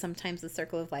 That's because sometimes the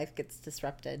circle of life gets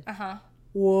disrupted. Uh-huh.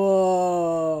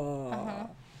 Whoa. Uh-huh.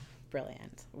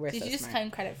 Brilliant. Did you just claim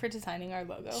credit for designing our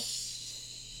logo? That's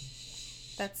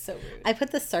so rude. I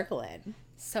put the circle in.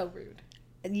 So rude.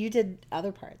 And you did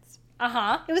other parts.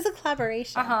 Uh-huh. It was a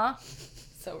collaboration. Uh-huh.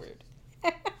 So rude.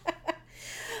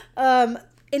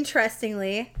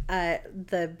 Interestingly,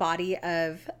 the body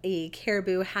of a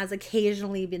caribou has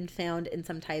occasionally been found in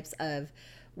some types of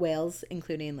whales,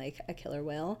 including like a killer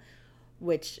whale,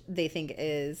 which they think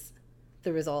is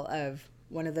the result of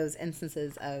one of those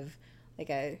instances of like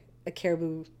a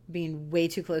caribou being way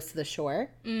too close to the shore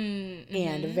and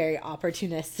a very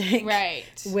opportunistic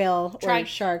whale or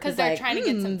shark because they're trying to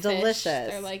get some delicious fish.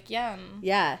 They're like, yum.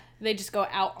 Yeah. They just go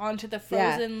out onto the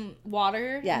frozen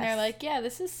water and they're like, yeah,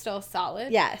 this is still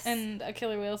solid. Yes. And a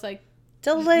killer whale's like,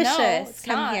 delicious. No, it's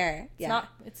Come not. here. Yeah.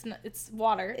 It's not. It's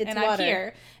water. It's and water. I'm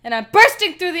here. And I'm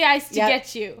bursting through the ice to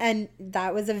get you. And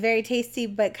that was a very tasty,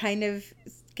 but kind of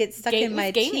get stuck in my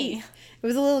teeth. It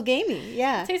was a little gamey.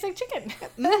 Yeah. It tastes like chicken.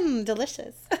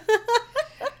 Delicious.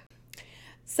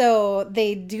 So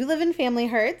they do live in family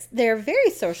herds. They're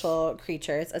very social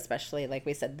creatures, especially, like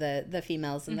we said, the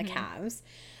females and the calves.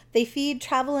 They feed,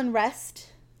 travel, and rest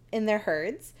in their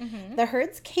herds. The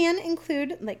herds can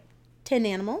include like 10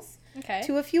 animals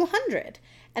to a few hundred.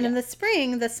 And in the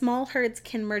spring, the small herds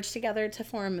can merge together to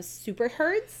form super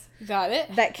herds. Got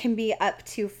it. That can be up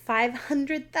to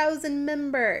 500,000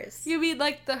 members. You mean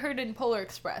like the herd in Polar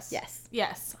Express? Yes.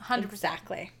 Yes, 100%.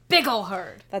 Exactly. Big ol'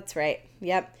 herd. That's right.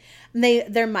 Yep.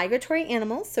 They're migratory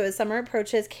animals, so as summer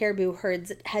approaches, caribou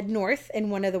herds head north in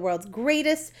one of the world's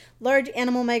greatest large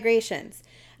animal migrations.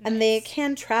 And they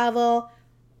can travel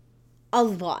a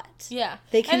lot. Yeah.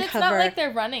 They can and it's not like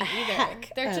they're running either.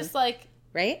 They're just like...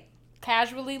 Right?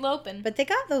 Casually loping. But they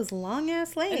got those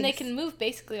long-ass legs. And they can move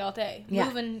basically all day.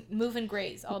 Yeah. Move and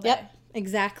graze all day. Yep,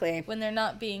 exactly. When they're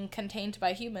not being contained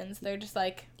by humans, they're just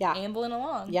like ambling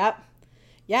along. Yep.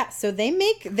 Yeah, so they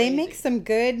make some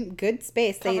good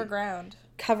space. Cover ground.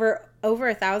 Cover over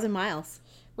 1,000 miles.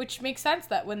 Which makes sense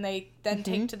that when they then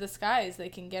take to the skies, they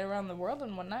can get around the world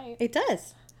in one night. It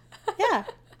does. Yeah,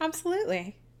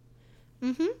 absolutely.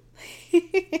 And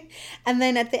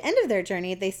then at the end of their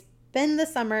journey, they spend the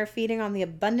summer feeding on the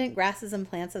abundant grasses and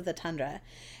plants of the tundra.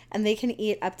 And they can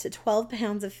eat up to 12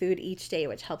 pounds of food each day,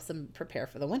 which helps them prepare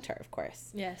for the winter, of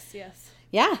course. Yes.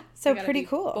 Yeah, so pretty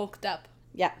cool. Bulked up.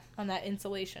 Yeah. On that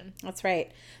insulation. That's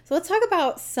right. So let's talk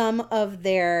about some of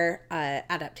their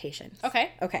adaptations.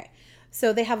 Okay.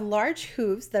 So they have large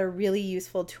hooves that are really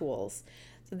useful tools.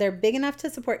 So they're big enough to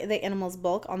support the animal's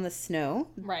bulk on the snow.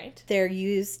 Right. They're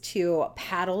used to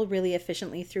paddle really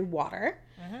efficiently through water.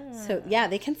 So, yeah,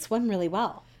 they can swim really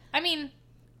well. I mean,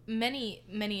 many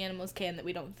animals can that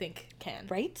we don't think can.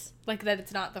 Right? Like that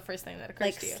it's not the first thing that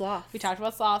occurs to you. Like sloth. We talked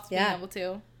about sloths being able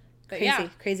to. But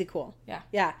Crazy cool.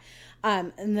 Yeah.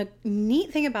 And the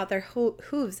neat thing about their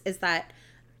hooves is that,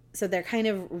 so they're kind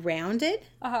of rounded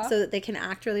so that they can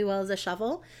act really well as a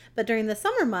shovel. But during the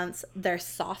summer months, they're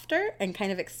softer and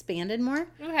kind of expanded more.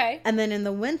 Okay. And then in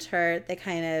the winter, they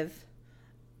kind of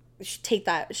take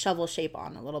that shovel shape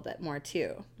on a little bit more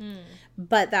too.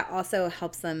 But that also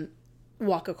helps them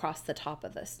walk across the top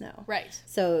of the snow. Right.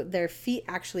 So their feet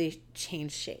actually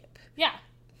change shape. Yeah.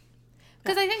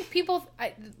 Because I think people,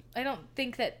 I don't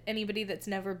think that anybody that's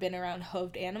never been around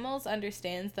hooved animals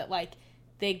understands that, like,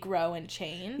 they grow and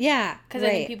change. Yeah, Because I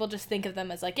think people just think of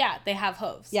them as, like, they have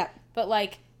hooves. Yeah. But,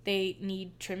 like, they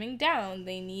need trimming down.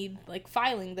 They need, like,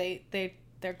 filing.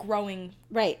 They're growing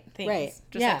things.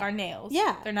 Just like our nails.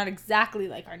 Yeah. They're not exactly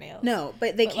like our nails. No,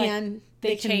 but they can... Like,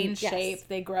 they change shape.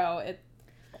 They grow.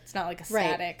 It's not like a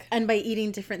static. And by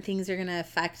eating different things, you're going to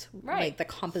affect like the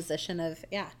composition of,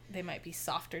 They might be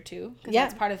softer too. Because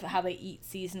that's part of how they eat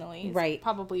seasonally. It's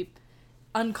probably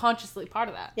unconsciously part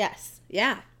of that. Yes.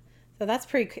 Yeah. So that's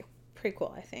pretty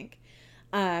cool, I think.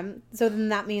 So then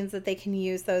that means that they can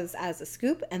use those as a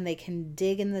scoop and they can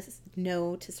dig in the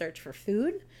snow to search for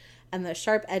food. And the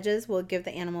sharp edges will give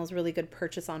the animals really good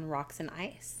purchase on rocks and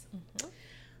ice.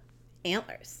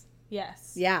 Antlers.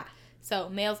 Yes. Yeah. So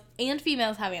males and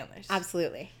females have antlers.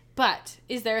 Absolutely. But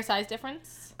is there a size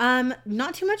difference?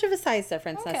 Not too much of a size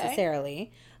difference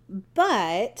necessarily,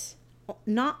 but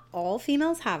not all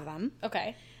females have them.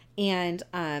 Okay. And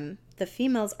the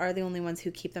females are the only ones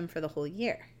who keep them for the whole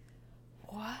year.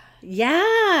 What?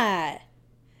 Yeah.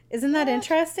 Isn't that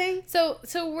interesting? So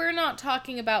we're not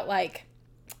talking about like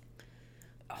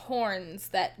horns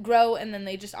that grow and then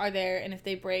they just are there, and if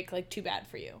they break, like, too bad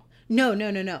for you. No.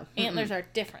 Antlers are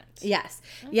different. Yes.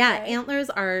 Okay. Yeah, antlers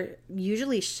are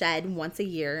usually shed once a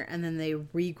year, and then they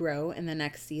regrow in the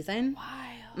next season.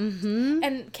 Wild.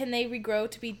 And can they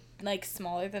regrow to be, like,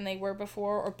 smaller than they were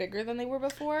before or bigger than they were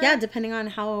before? Yeah, depending on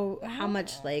how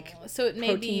much, like, so it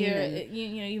may be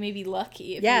you may be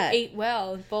lucky if you ate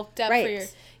well and bulked up for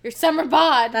your summer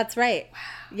bod. That's right.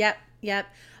 Wow. Yep.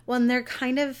 Well, and they're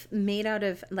kind of made out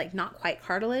of, like, not quite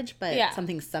cartilage, but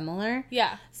something similar.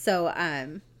 Yeah. So,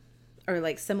 or,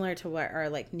 like, similar to what our,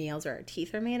 like, nails or our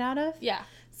teeth are made out of. Yeah.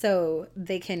 So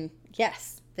they can,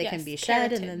 they can be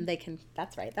shed, and then they can,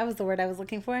 that's right. That was the word I was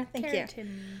looking for. Thank you.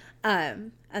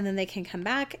 And then they can come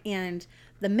back, and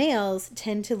the males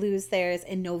tend to lose theirs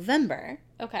in November.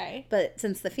 Okay. But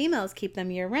since the females keep them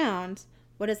year-round,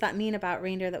 what does that mean about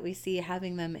reindeer that we see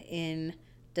having them in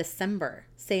December,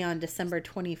 say on December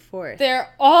 24th?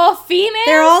 They're all females?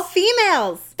 They're all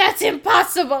females. That's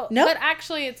impossible. Nope. But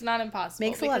actually, it's not impossible.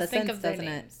 Makes a lot of sense, doesn't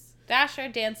it? Dasher,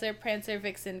 Dancer, Prancer,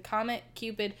 Vixen, Comet,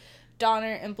 Cupid,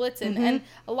 Donner, and Blitzen. And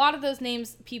a lot of those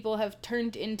names people have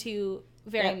turned into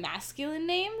very masculine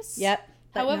names. Yep.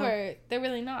 However, they're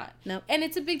really not. Nope. And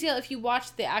it's a big deal if you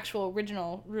watch the actual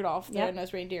original Rudolph the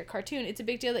Red-Nosed Reindeer cartoon. It's a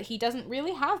big deal that he doesn't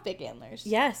really have big antlers.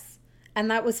 Yes. And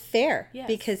that was fair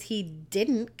because he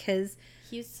didn't, because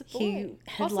he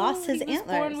had also, lost his antlers. He was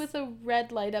born with a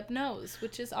red light-up nose,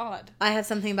 which is odd. I have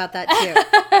something about that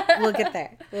too. We'll get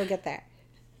there.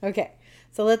 Okay,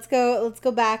 so let's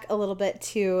go back a little bit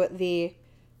to the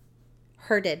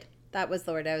herded. That was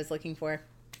the word I was looking for.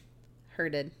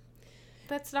 Herded.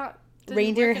 That's not.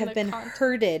 Reindeer have been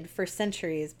herded for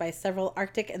centuries by several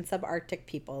Arctic and subarctic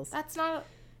peoples. That's not.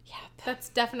 Yeah, that's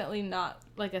definitely not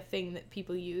like a thing that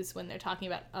people use when they're talking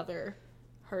about other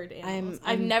herd animals.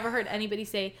 I've never heard anybody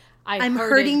say, I'm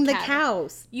herding the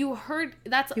cows. You herd,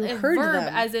 that's a verb,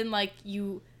 them. As in, like,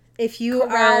 you if you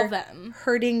are them.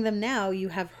 Herding them now, you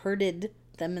have herded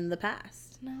them in the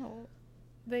past. No,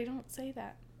 they don't say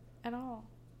that at all.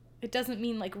 It doesn't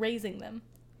mean, like, raising them.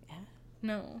 Yeah.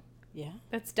 No. Yeah.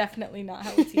 That's definitely not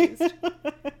how it's used.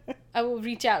 I will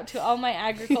reach out to all my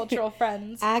agricultural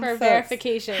friends for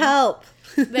verification. Help!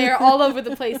 They are all over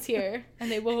the place here,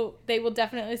 and they will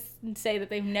definitely say that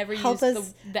they've never used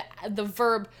the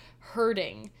verb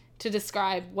herding to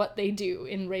describe what they do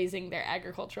in raising their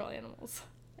agricultural animals.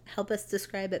 Help us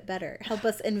describe it better. Help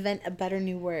us invent a better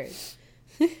new word.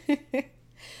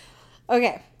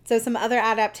 Okay, so some other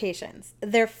adaptations.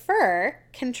 Their fur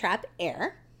can trap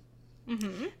air.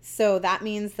 Mm-hmm. So that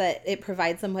means that it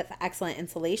provides them with excellent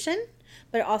insulation,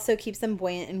 but it also keeps them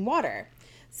buoyant in water.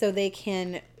 So they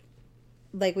can,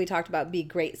 like we talked about, be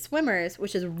great swimmers,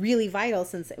 which is really vital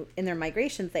since in their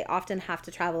migrations, they often have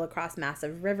to travel across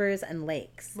massive rivers and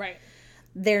lakes. Right.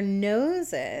 Their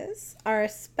noses are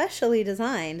especially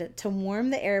designed to warm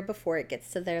the air before it gets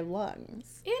to their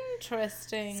lungs.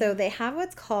 Interesting. So they have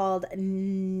what's called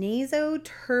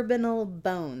nasoturbinal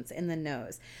bones in the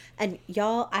nose. And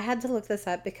y'all, I had to look this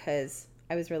up because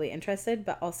I was really interested,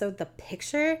 but also the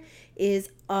picture is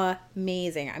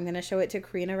amazing. I'm going to show it to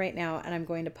Karina right now, and I'm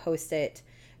going to post it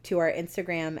to our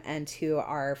Instagram and to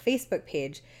our Facebook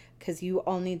page because you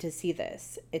all need to see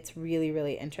this. It's really,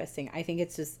 really interesting. I think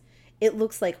it's just... It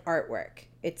looks like artwork.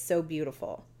 It's so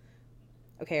beautiful.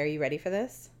 Okay, are you ready for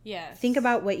this? Yes. Think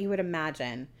about what you would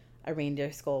imagine a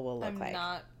reindeer skull will look like. I'm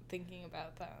not thinking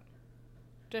about that.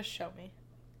 Just show me.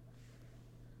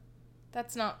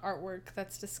 That's not artwork.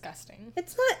 That's disgusting.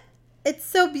 It's not. It's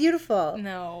so beautiful.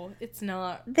 No, it's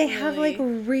not. They have like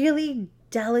really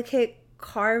delicate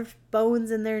carved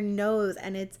bones in their nose,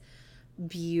 and it's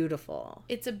beautiful.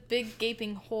 It's a big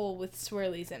gaping hole with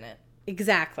swirlies in it.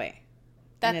 Exactly.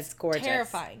 That's and it's gorgeous.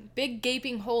 Terrifying. Big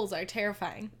gaping holes are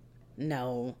terrifying.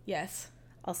 No. Yes.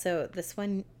 Also, this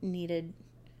one needed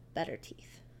better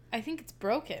teeth. I think it's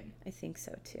broken. I think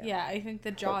so too. Yeah, I think the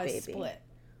jaw is split.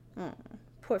 Oh,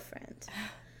 poor friend.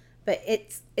 But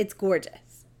it's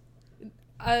gorgeous.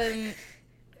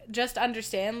 Just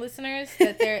understand, listeners,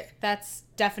 that that's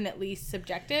definitely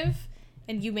subjective,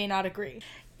 and you may not agree.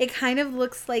 It kind of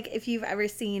looks like if you've ever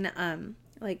seen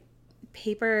like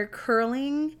paper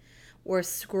curling or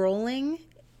scrolling,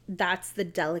 that's the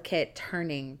delicate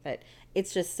turning that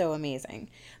it's just so amazing.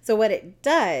 So what it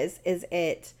does is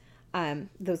it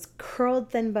those curled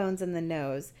thin bones in the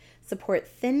nose support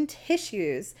thin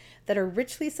tissues that are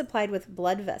richly supplied with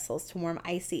blood vessels to warm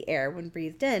icy air when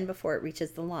breathed in before it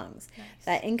reaches the lungs. Nice.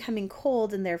 That incoming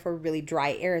cold and therefore really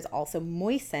dry air is also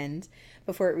moistened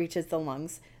before it reaches the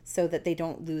lungs so that they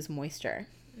don't lose moisture.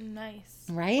 Nice.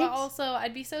 Right? But also,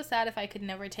 I'd be so sad if I could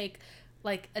never take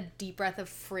like a deep breath of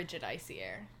frigid icy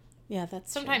air. Yeah,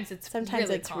 that's sometimes true. It's sometimes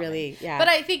really it's common. Really, yeah. But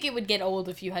I think it would get old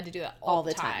if you had to do that all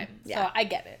the time. Yeah. So I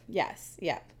get it. Yes,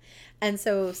 yep. And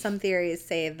so some theories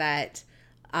say that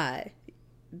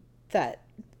that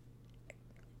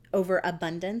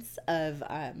overabundance of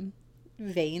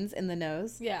veins in the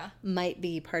nose might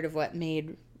be part of what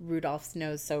made Rudolph's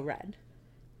nose so red.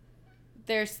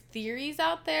 There's theories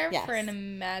out there for an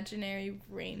imaginary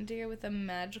reindeer with a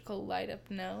magical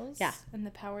light-up nose and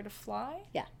the power to fly?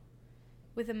 Yeah.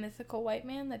 With a mythical white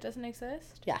man that doesn't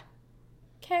exist? Yeah.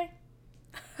 Okay.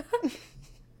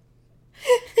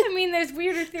 I mean, there's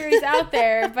weirder theories out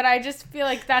there, but I just feel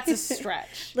like that's a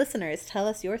stretch. Listeners, tell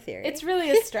us your theory. It's really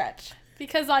a stretch.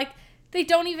 Because, like, they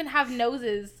don't even have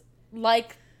noses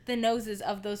like the noses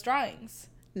of those drawings.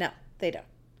 No, they don't.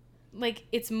 Like,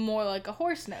 it's more like a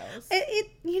horse nose.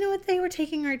 You know what? They were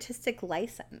taking artistic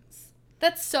license.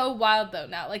 That's so wild, though,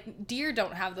 now. Like, deer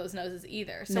don't have those noses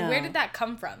either. So where did that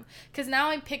come from? Because now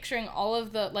I'm picturing all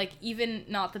of the, like, even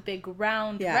not the big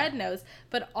round red nose,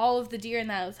 but all of the deer in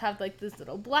those have, like, these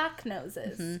little black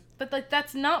noses. Mm-hmm. But, like,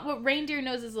 that's not what reindeer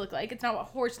noses look like. It's not what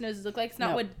horse noses look like. It's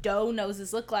not what doe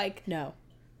noses look like. No.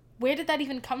 Where did that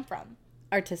even come from?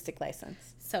 Artistic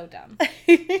license. So dumb.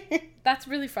 That's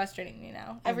really frustrating me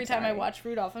now. Every time I watch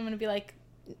Rudolph, I'm going to be like,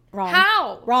 wrong.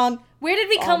 How? Wrong. Where did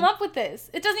we come up with this?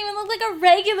 It doesn't even look like a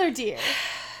regular deer.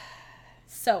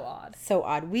 So odd. So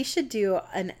odd. We should do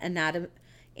an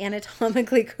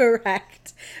anatomically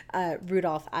correct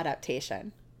Rudolph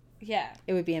adaptation. Yeah.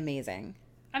 It would be amazing.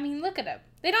 I mean, look at them.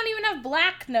 They don't even have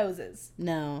black noses.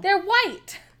 No. They're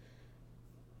white.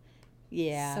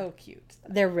 Yeah. So cute.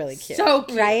 They're really cute. So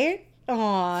cute. Right?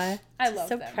 Aw. I love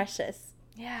them. So precious.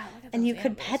 Yeah, look at those and you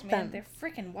could animals, pet them. They're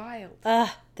freaking wild.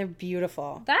 They're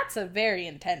beautiful. That's a very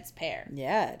intense pair.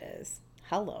 Yeah, it is.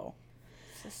 Hello.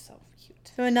 This is so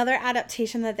cute. So another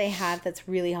adaptation that they have that's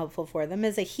really helpful for them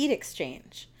is a heat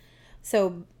exchange.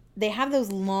 So they have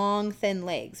those long, thin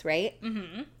legs, right?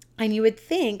 Mm-hmm. And you would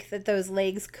think that those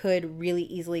legs could really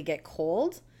easily get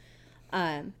cold.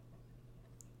 Oh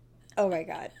my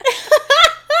God.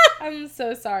 I'm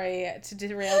so sorry to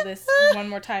derail this one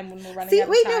more time when we're running out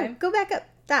of time. No, go back up.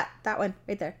 That one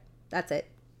right there. That's it.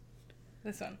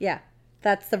 This one. Yeah.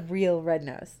 That's the real red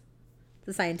nose.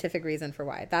 The scientific reason for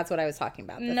why. That's what I was talking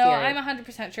about. No, theory. I'm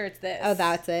 100% sure it's this. Oh,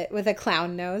 that's it? With a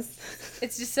clown nose?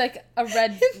 It's just like a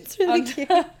red... It's really cute.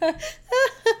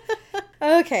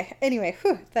 Okay. Anyway,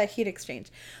 that heat exchange.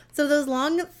 So those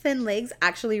long, thin legs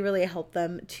actually really help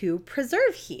them to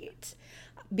preserve heat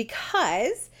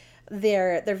because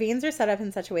their veins are set up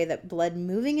in such a way that blood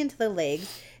moving into the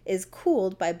legs is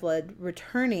cooled by blood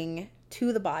returning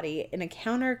to the body in a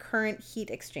counter-current heat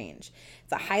exchange.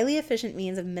 It's a highly efficient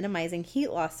means of minimizing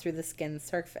heat loss through the skin's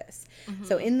surface. Mm-hmm.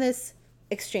 So in this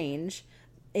exchange,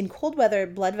 in cold weather,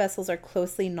 blood vessels are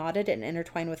closely knotted and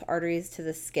intertwined with arteries to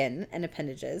the skin and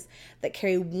appendages that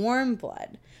carry warm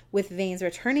blood, with veins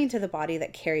returning to the body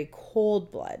that carry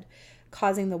cold blood,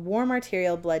 causing the warm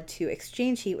arterial blood to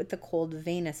exchange heat with the cold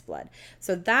venous blood.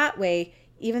 So that way,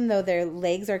 even though their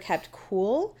legs are kept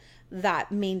cool,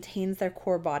 that maintains their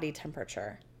core body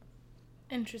temperature.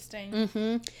 Interesting.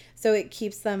 Mm-hmm. So it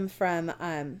keeps them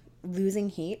from losing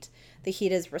heat. The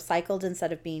heat is recycled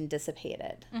instead of being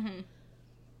dissipated. Mm-hmm.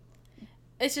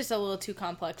 It's just a little too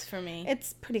complex for me.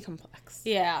 It's pretty complex.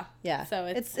 Yeah. Yeah. So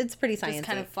it's pretty sciencey. Just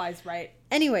kind of flies right.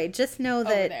 Anyway, just know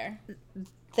that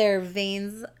their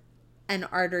veins and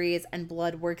arteries and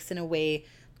blood works in a way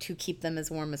to keep them as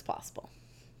warm as possible.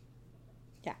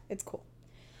 Yeah, it's cool.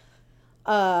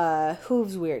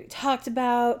 Hooves we already talked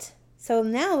about. So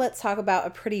now let's talk about a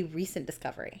pretty recent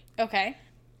discovery. Okay.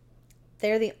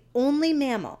 They're the only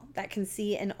mammal that can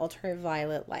see in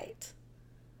ultraviolet light.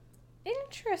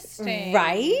 Interesting.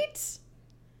 Right?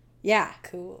 Yeah.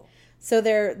 Cool. So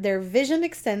their vision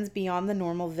extends beyond the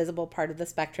normal visible part of the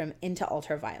spectrum into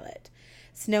ultraviolet.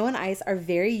 Snow and ice are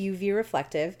very UV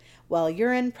reflective, while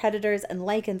urine, predators, and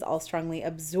lichens all strongly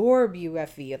absorb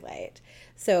UV light.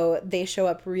 So they show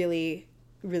up really,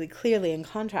 really clearly in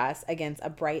contrast against a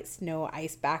bright snow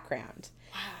ice background.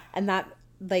 Wow. And that,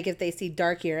 like if they see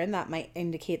dark urine, that might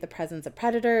indicate the presence of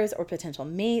predators or potential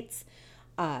mates.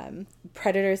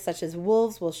 Predators such as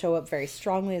wolves will show up very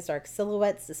strongly as dark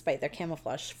silhouettes despite their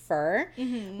camouflage fur.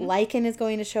 Mm-hmm. Lichen is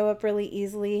going to show up really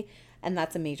easily, and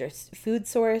that's a major food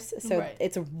source. So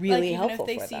it's really helpful for them.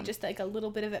 Even if they see just like a little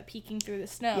bit of it peeking through the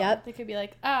snow, they could be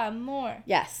like, more.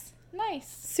 Yes. Nice.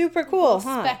 Super cool,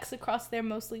 huh? Specks across their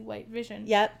mostly white vision.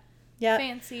 Yep.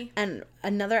 Fancy. And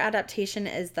another adaptation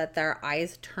is that their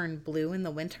eyes turn blue in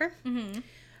the winter.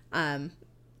 Mm-hmm.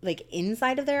 Like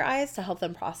inside of their eyes to help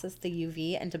them process the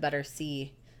UV and to better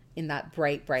see in that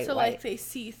bright light. So like they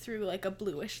see through like a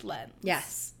bluish lens.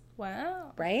 Yes.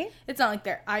 Wow. Right? It's not like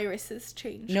their irises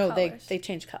change colors. No, they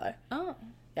change color. Oh.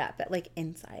 Yeah, but like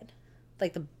inside.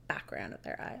 Like the background of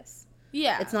their eyes.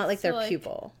 Yeah. It's not like their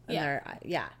pupil in their eye.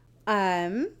 Yeah.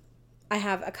 I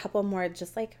have a couple more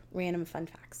just like random fun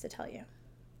facts to tell you.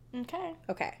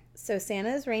 Okay. So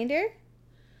Santa's reindeer.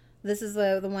 This is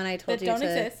the one I told you that don't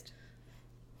exist.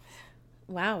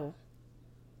 Wow.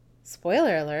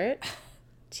 Spoiler alert.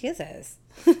 Jesus.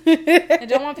 I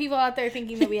don't want people out there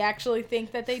thinking that we actually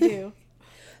think that they do.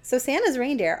 So Santa's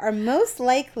reindeer are most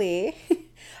likely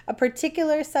a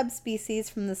particular subspecies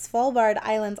from the Svalbard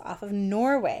Islands off of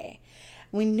Norway.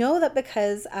 We know that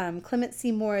because Clement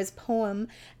C. Moore's poem,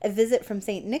 A Visit from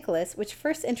St. Nicholas, which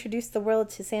first introduced the world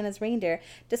to Santa's reindeer,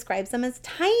 describes them as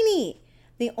tiny.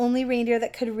 The only reindeer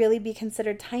that could really be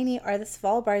considered tiny are the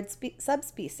Svalbard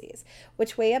subspecies,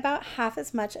 which weigh about half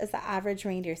as much as the average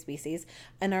reindeer species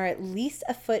and are at least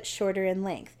a foot shorter in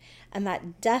length. And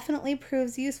that definitely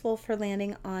proves useful for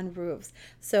landing on roofs.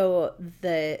 So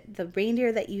the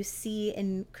reindeer that you see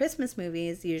in Christmas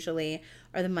movies usually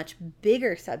are the much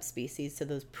bigger subspecies, so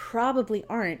those probably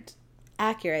aren't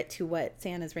accurate to what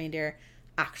Santa's reindeer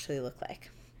actually look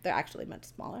like. They're actually much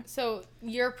smaller. So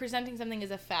you're presenting something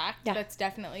as a fact that's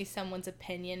definitely someone's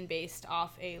opinion based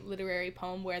off a literary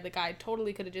poem where the guy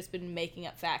totally could have just been making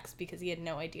up facts because he had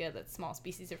no idea that small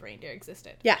species of reindeer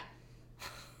existed. Yeah.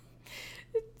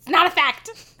 It's not a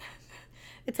fact.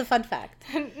 It's a fun fact.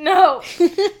 No.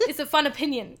 It's a fun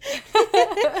opinion.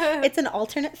 It's an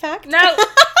alternate fact? No.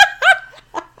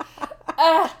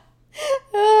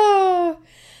 Oh.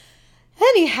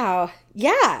 Anyhow,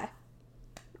 yeah.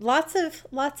 Lots of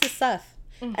stuff.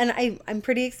 And I'm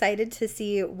pretty excited to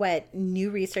see what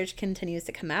new research continues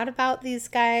to come out about these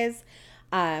guys.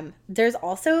 There's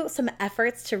also some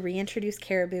efforts to reintroduce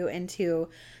caribou into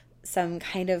some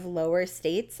kind of lower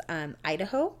states.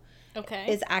 Idaho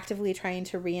is actively trying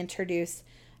to reintroduce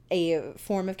a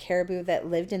form of caribou that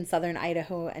lived in southern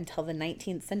Idaho until the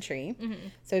 19th century. Mm-hmm.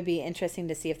 So it'd be interesting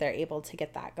to see if they're able to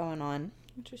get that going on.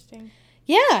 Interesting.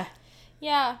 Yeah.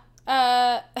 Yeah.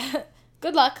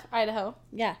 Good luck, Idaho.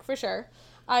 Yeah. For sure.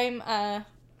 I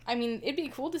mean, it'd be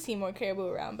cool to see more caribou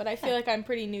around, but I feel like I'm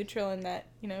pretty neutral in that,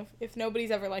 you know, if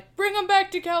nobody's ever like, bring them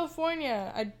back to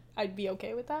California, I'd be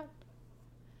okay with that.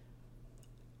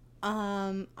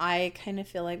 I kind of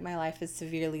feel like my life is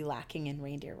severely lacking in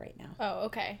reindeer right now. Oh,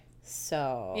 okay.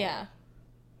 So. Yeah.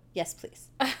 Yes, please.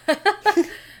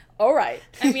 All right.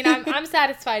 I mean, I'm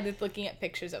satisfied with looking at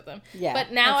pictures of them. Yeah.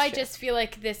 But now I just feel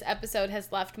like this episode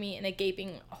has left me in a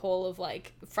gaping hole of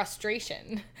like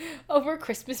frustration over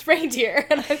Christmas reindeer,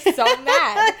 and I'm so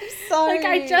mad. I'm sorry.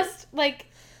 Like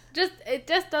it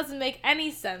just doesn't make any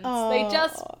sense. Oh. They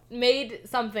just made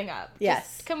something up.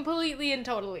 Yes. Just completely and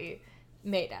totally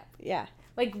made up. Yeah.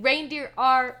 Like, reindeer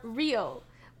are real.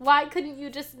 Why couldn't you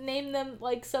just name them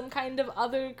like some kind of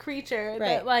other creature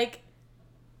that like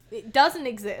it doesn't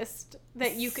exist,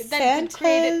 that you could then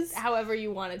create it however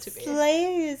you want it to be?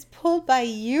 Sleigh is pulled by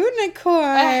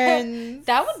unicorns.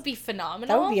 That would be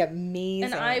phenomenal. That would be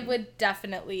amazing. And I would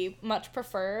definitely much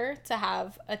prefer to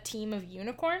have a team of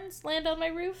unicorns land on my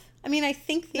roof. I mean, I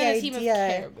think the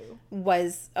idea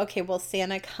was, okay, well,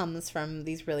 Santa comes from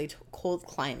these really cold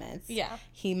climates. Yeah.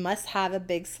 He must have a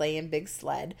big sleigh and big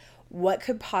sled. What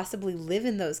could possibly live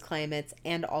in those climates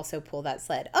and also pull that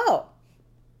sled? Oh,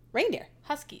 reindeer.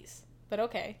 Huskies. But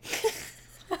okay.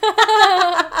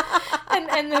 and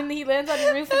then he lands on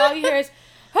the roof and all you hear is,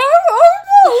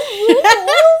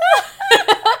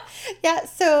 yeah,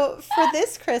 so for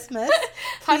this Christmas,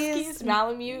 Huskies,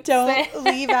 Malamute. Don't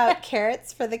leave out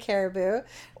carrots for the caribou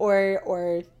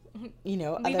or you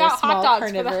know, leave other small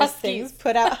carnivorous things.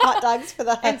 Put out hot dogs for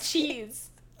the huskies. And cheese.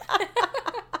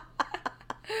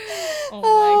 Oh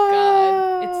my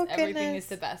god. Everything is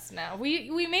the best now.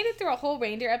 We made it through a whole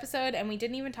reindeer episode and we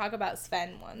didn't even talk about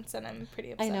Sven once, and I'm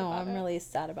pretty upset. I know, I'm really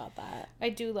sad about that. I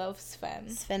do love Sven.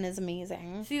 Sven is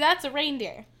amazing. See, that's a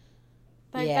reindeer.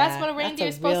 Like, yeah, that's what a reindeer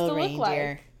is supposed to look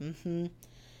like. Mm-hmm.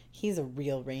 He's a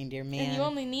real reindeer, man. And you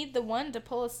only need the one to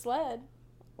pull a sled.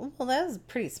 Well, that was a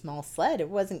pretty small sled. It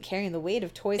wasn't carrying the weight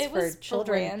of toys for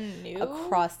children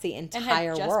across the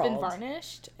entire world. And had just been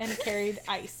varnished and carried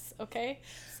ice, okay?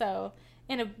 So,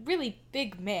 and a really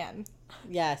big man.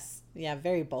 Yes. Yeah,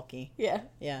 very bulky. Yeah.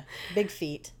 Yeah. Big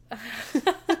feet. A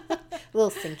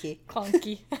little sinky.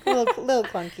 Clunky. little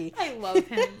clunky. I love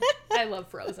him. I love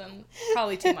Frozen.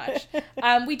 Probably too much.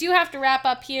 We do have to wrap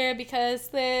up here because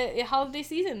the holiday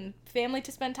season, family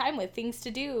to spend time with, things to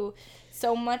do.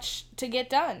 So much to get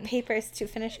done. Papers to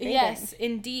finish grading. Yes,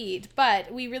 indeed. But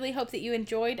we really hope that you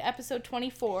enjoyed episode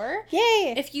 24.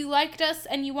 Yay! If you liked us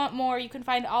and you want more, you can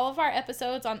find all of our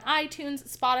episodes on iTunes,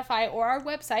 Spotify, or our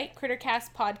website,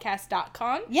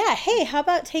 crittercastpodcast.com. Yeah, hey, how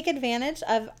about take advantage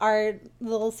of our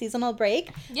little seasonal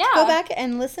break? Yeah. Go back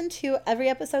and listen to every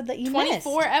episode that you missed.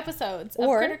 24 episodes of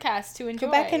Crittercast to enjoy.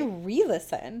 Go back and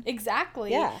re-listen.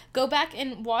 Exactly. Yeah. Go back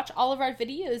and watch all of our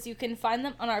videos. You can find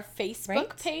them on our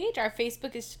Facebook page. Our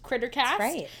Facebook is Crittercast. That's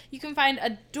right. You can find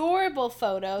adorable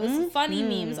photos, funny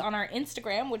memes on our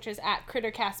Instagram, which is at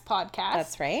Crittercast Podcast.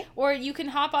 That's right. Or you can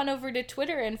hop on over to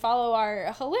Twitter and follow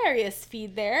our hilarious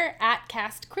feed there at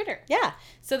Cast Critter. Yeah.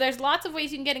 So there's lots of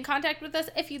ways you can get in contact with us.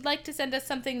 If you'd like to send us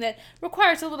something that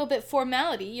requires a little bit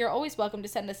formality, you're always welcome to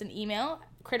send us an email.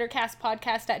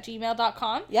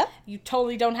 crittercastpodcast@gmail.com. Yep. You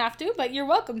totally don't have to, but you're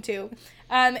welcome to.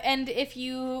 And if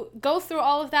you go through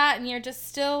all of that and you're just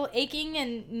still aching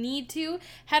and need to,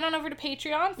 head on over to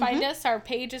Patreon. Find us. Our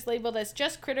page is labeled as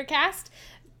just Crittercast.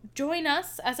 Join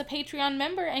us as a Patreon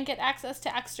member and get access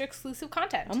to extra exclusive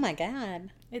content. Oh my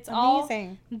god. It's amazing. All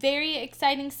very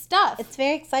exciting stuff. It's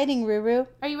very exciting, Ruru.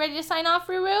 Are you ready to sign off,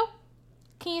 Ruru?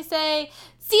 Can you say,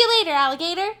 see you later,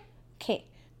 alligator? Okay.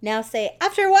 Now say,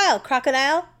 after a while,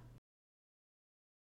 crocodile.